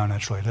take that down,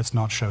 actually. Let's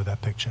not show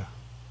that picture.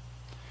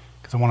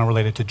 because I want to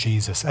relate it to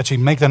Jesus. Actually,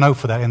 make the note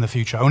for that in the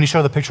future. I only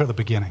show the picture at the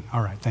beginning.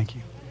 All right, thank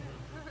you.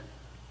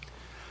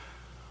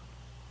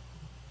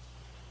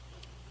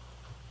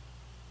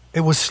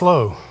 It was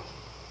slow.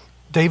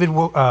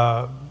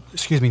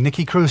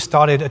 Nicky Cruz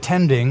started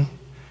attending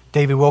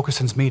David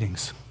Wilkerson's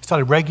meetings. He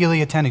started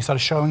regularly attending, started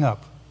showing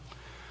up.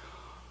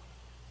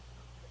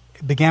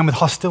 It began with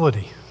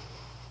hostility.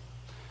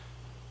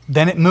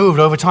 Then it moved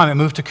over time. It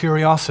moved to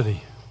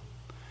curiosity.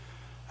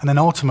 And then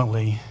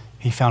ultimately,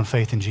 he found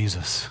faith in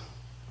Jesus.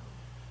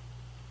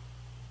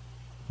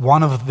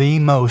 One of the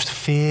most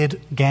feared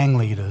gang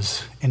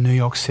leaders in New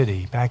York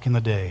City back in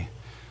the day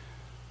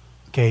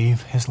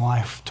gave his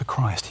life to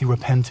Christ. He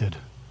repented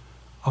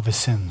of his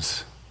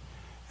sins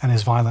and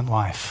his violent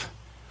life.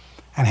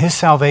 And his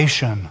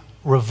salvation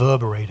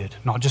reverberated,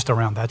 not just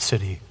around that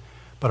city,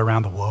 but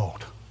around the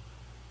world.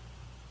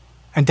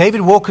 And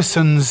David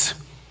Wilkerson's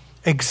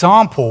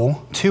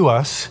example to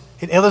us,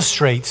 it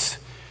illustrates,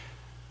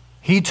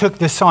 he took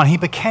this on. He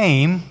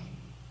became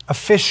a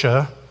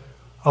fisher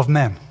of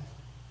men.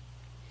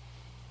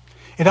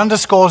 It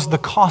underscores the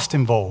cost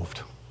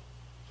involved.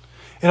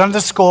 It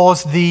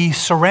underscores the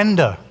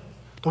surrender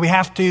that we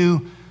have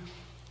to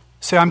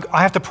say,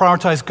 I have to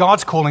prioritize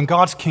God's calling,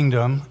 God's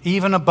kingdom,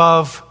 even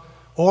above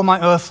all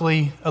my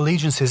earthly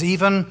allegiances,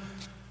 even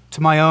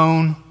to my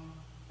own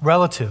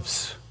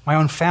relatives, my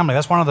own family.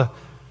 That's one of the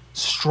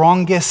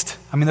strongest,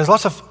 there's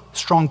lots of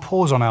strong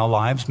pulls on our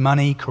lives: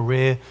 money,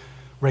 career,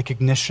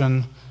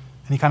 recognition,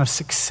 any kind of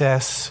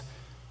success.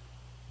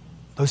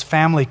 Those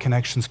family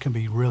connections can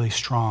be really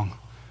strong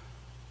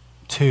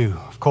too.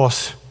 Of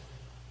course,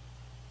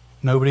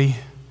 nobody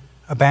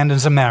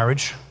abandons a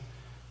marriage.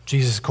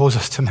 Jesus calls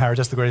us to marriage.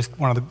 That's the greatest,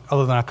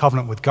 other than our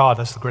covenant with God,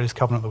 that's the greatest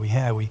covenant that we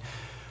have.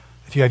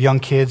 If you have young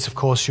kids, of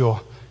course, you're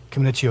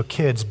committed to your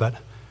kids. But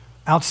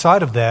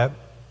outside of that,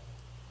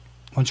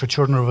 once your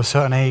children are of a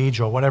certain age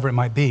or whatever it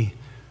might be,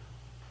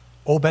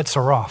 all bets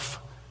are off.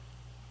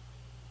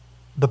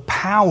 The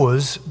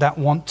powers that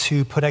want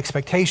to put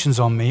expectations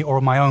on me, or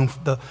my own,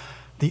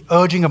 the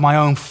urging of my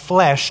own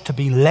flesh to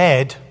be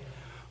led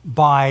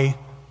by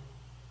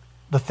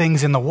the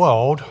things in the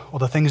world or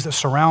the things that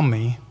surround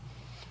me,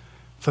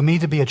 for me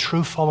to be a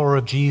true follower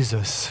of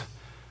Jesus,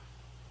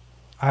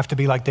 I have to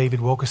be like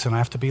David Wilkerson. I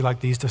have to be like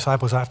these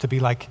disciples. I have to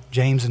be like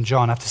James and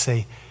John. I have to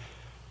say,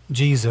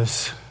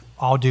 Jesus,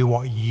 I'll do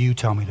what you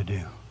tell me to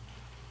do.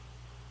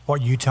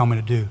 What you tell me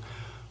to do.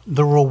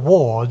 The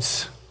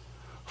rewards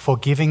for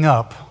giving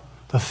up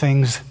the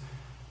things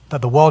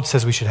that the world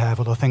says we should have,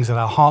 or the things that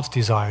our hearts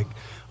desire,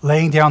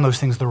 laying down those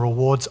things, the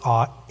rewards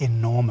are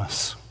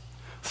enormous.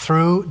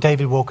 Through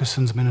David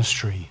Wilkerson's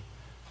ministry,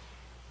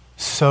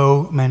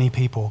 so many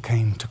people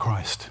came to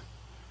Christ.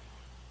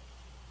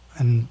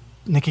 And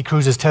Nicky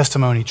Cruz's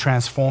testimony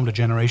transformed a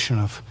generation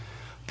of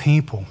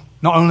people.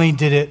 Not only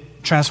did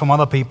it transform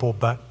other people,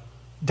 but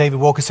David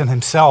Wilkerson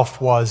himself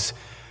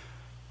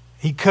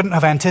he couldn't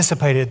have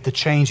anticipated the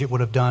change it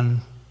would have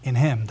done in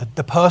him.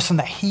 The person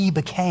that he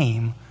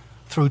became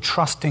through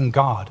trusting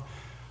God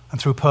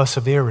and through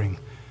persevering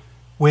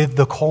with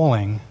the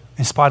calling,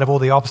 in spite of all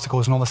the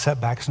obstacles and all the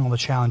setbacks and all the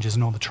challenges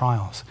and all the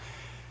trials.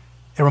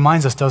 It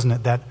reminds us, doesn't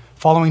it, that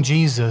following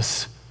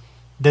Jesus,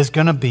 there's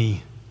going to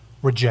be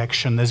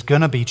rejection, there's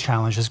going to be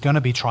challenge, there's going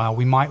to be trial.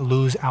 We might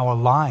lose our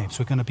lives.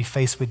 We're going to be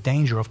faced with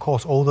danger. Of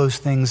course, all those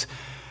things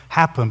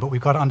happen, but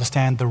we've got to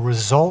understand the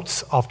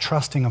results of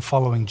trusting and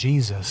following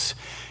Jesus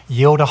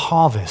yield a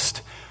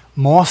harvest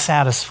more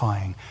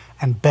satisfying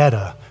and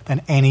better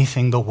than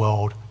anything the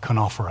world can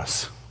offer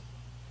us.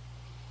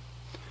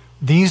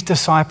 These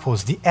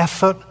disciples, the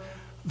effort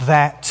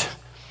that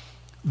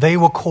they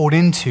were called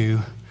into,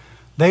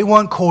 they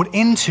weren't called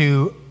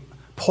into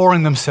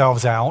pouring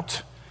themselves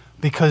out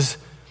because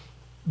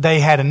they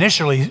had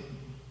initially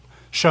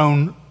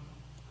shown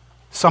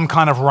some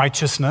kind of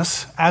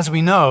righteousness. As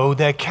we know,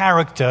 their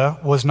character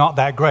was not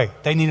that great.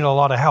 They needed a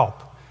lot of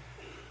help.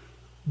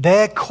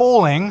 Their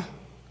calling,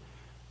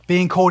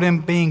 being called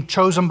in, being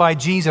chosen by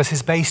Jesus,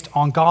 is based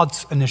on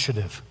God's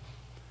initiative,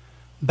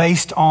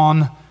 based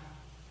on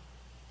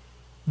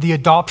the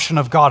adoption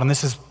of God. And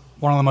this is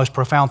one of the most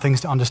profound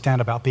things to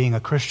understand about being a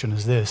Christian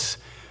is this.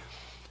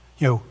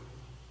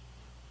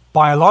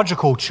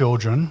 Biological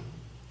children,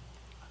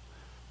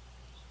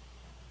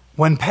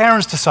 when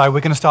parents decide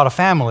we're going to start a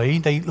family,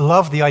 they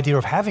love the idea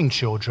of having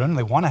children.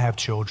 They want to have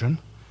children.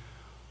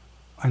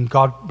 And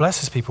God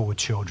blesses people with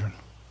children.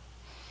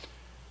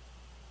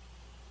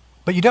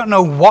 But you don't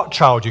know what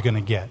child you're going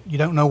to get. You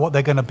don't know what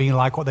they're going to be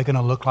like, what they're going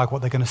to look like,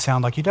 what they're going to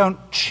sound like. You don't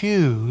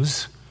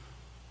choose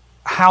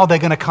how they're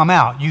going to come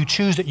out. You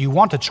choose that you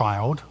want a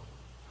child.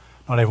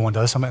 Not everyone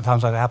does.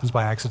 Sometimes that happens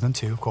by accident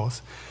too, of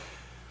course.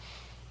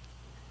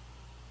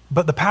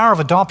 But the power of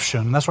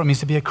adoption, that's what it means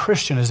to be a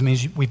Christian, is it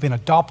means we've been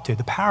adopted.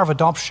 The power of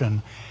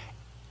adoption,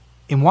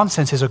 in one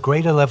sense, is a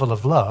greater level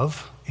of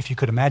love, if you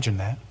could imagine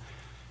that.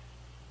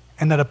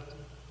 And that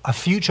a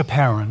future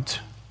parent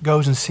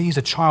goes and sees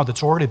a child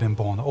that's already been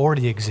born, that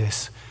already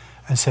exists,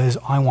 and says,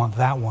 I want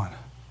that one.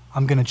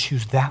 I'm going to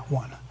choose that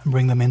one and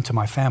bring them into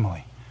my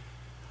family.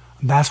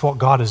 And that's what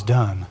God has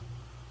done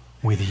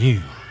with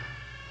you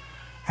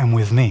and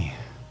with me.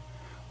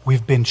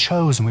 We've been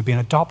chosen, we've been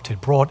adopted,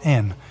 brought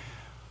in.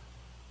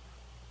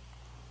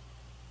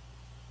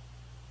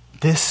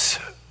 This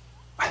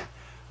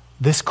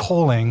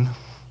calling,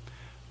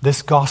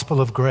 this gospel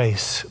of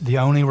grace, the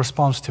only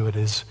response to it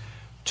is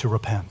to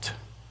repent,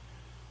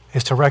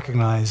 is to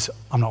recognize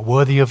I'm not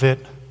worthy of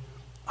it,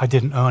 I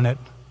didn't earn it.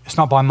 It's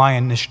not by my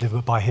initiative,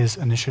 but by his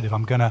initiative.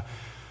 I'm gonna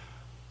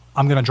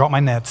drop my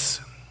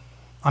nets.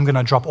 I'm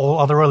gonna drop all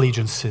other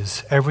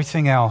allegiances.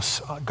 Everything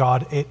else,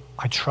 God,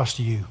 I trust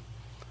you.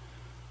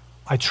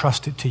 I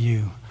trust it to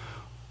you.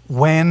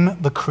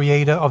 When the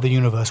creator of the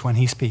universe, when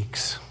he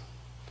speaks,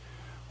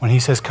 when he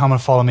says, come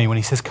and follow me, when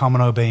he says, come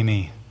and obey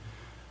me,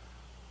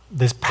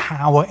 there's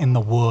power in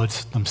the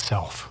words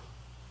themselves.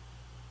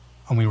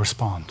 And we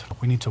respond.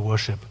 We need to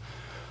worship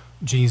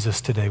Jesus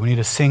today. We need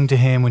to sing to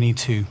him. We need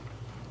to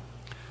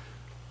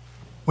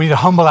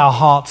humble our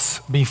hearts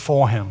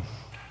before him.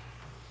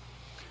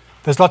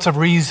 There's lots of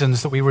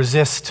reasons that we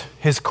resist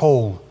his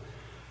call.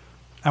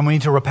 And we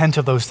need to repent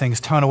of those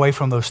things, turn away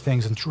from those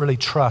things, and really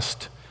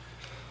trust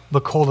the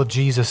call of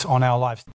Jesus on our lives.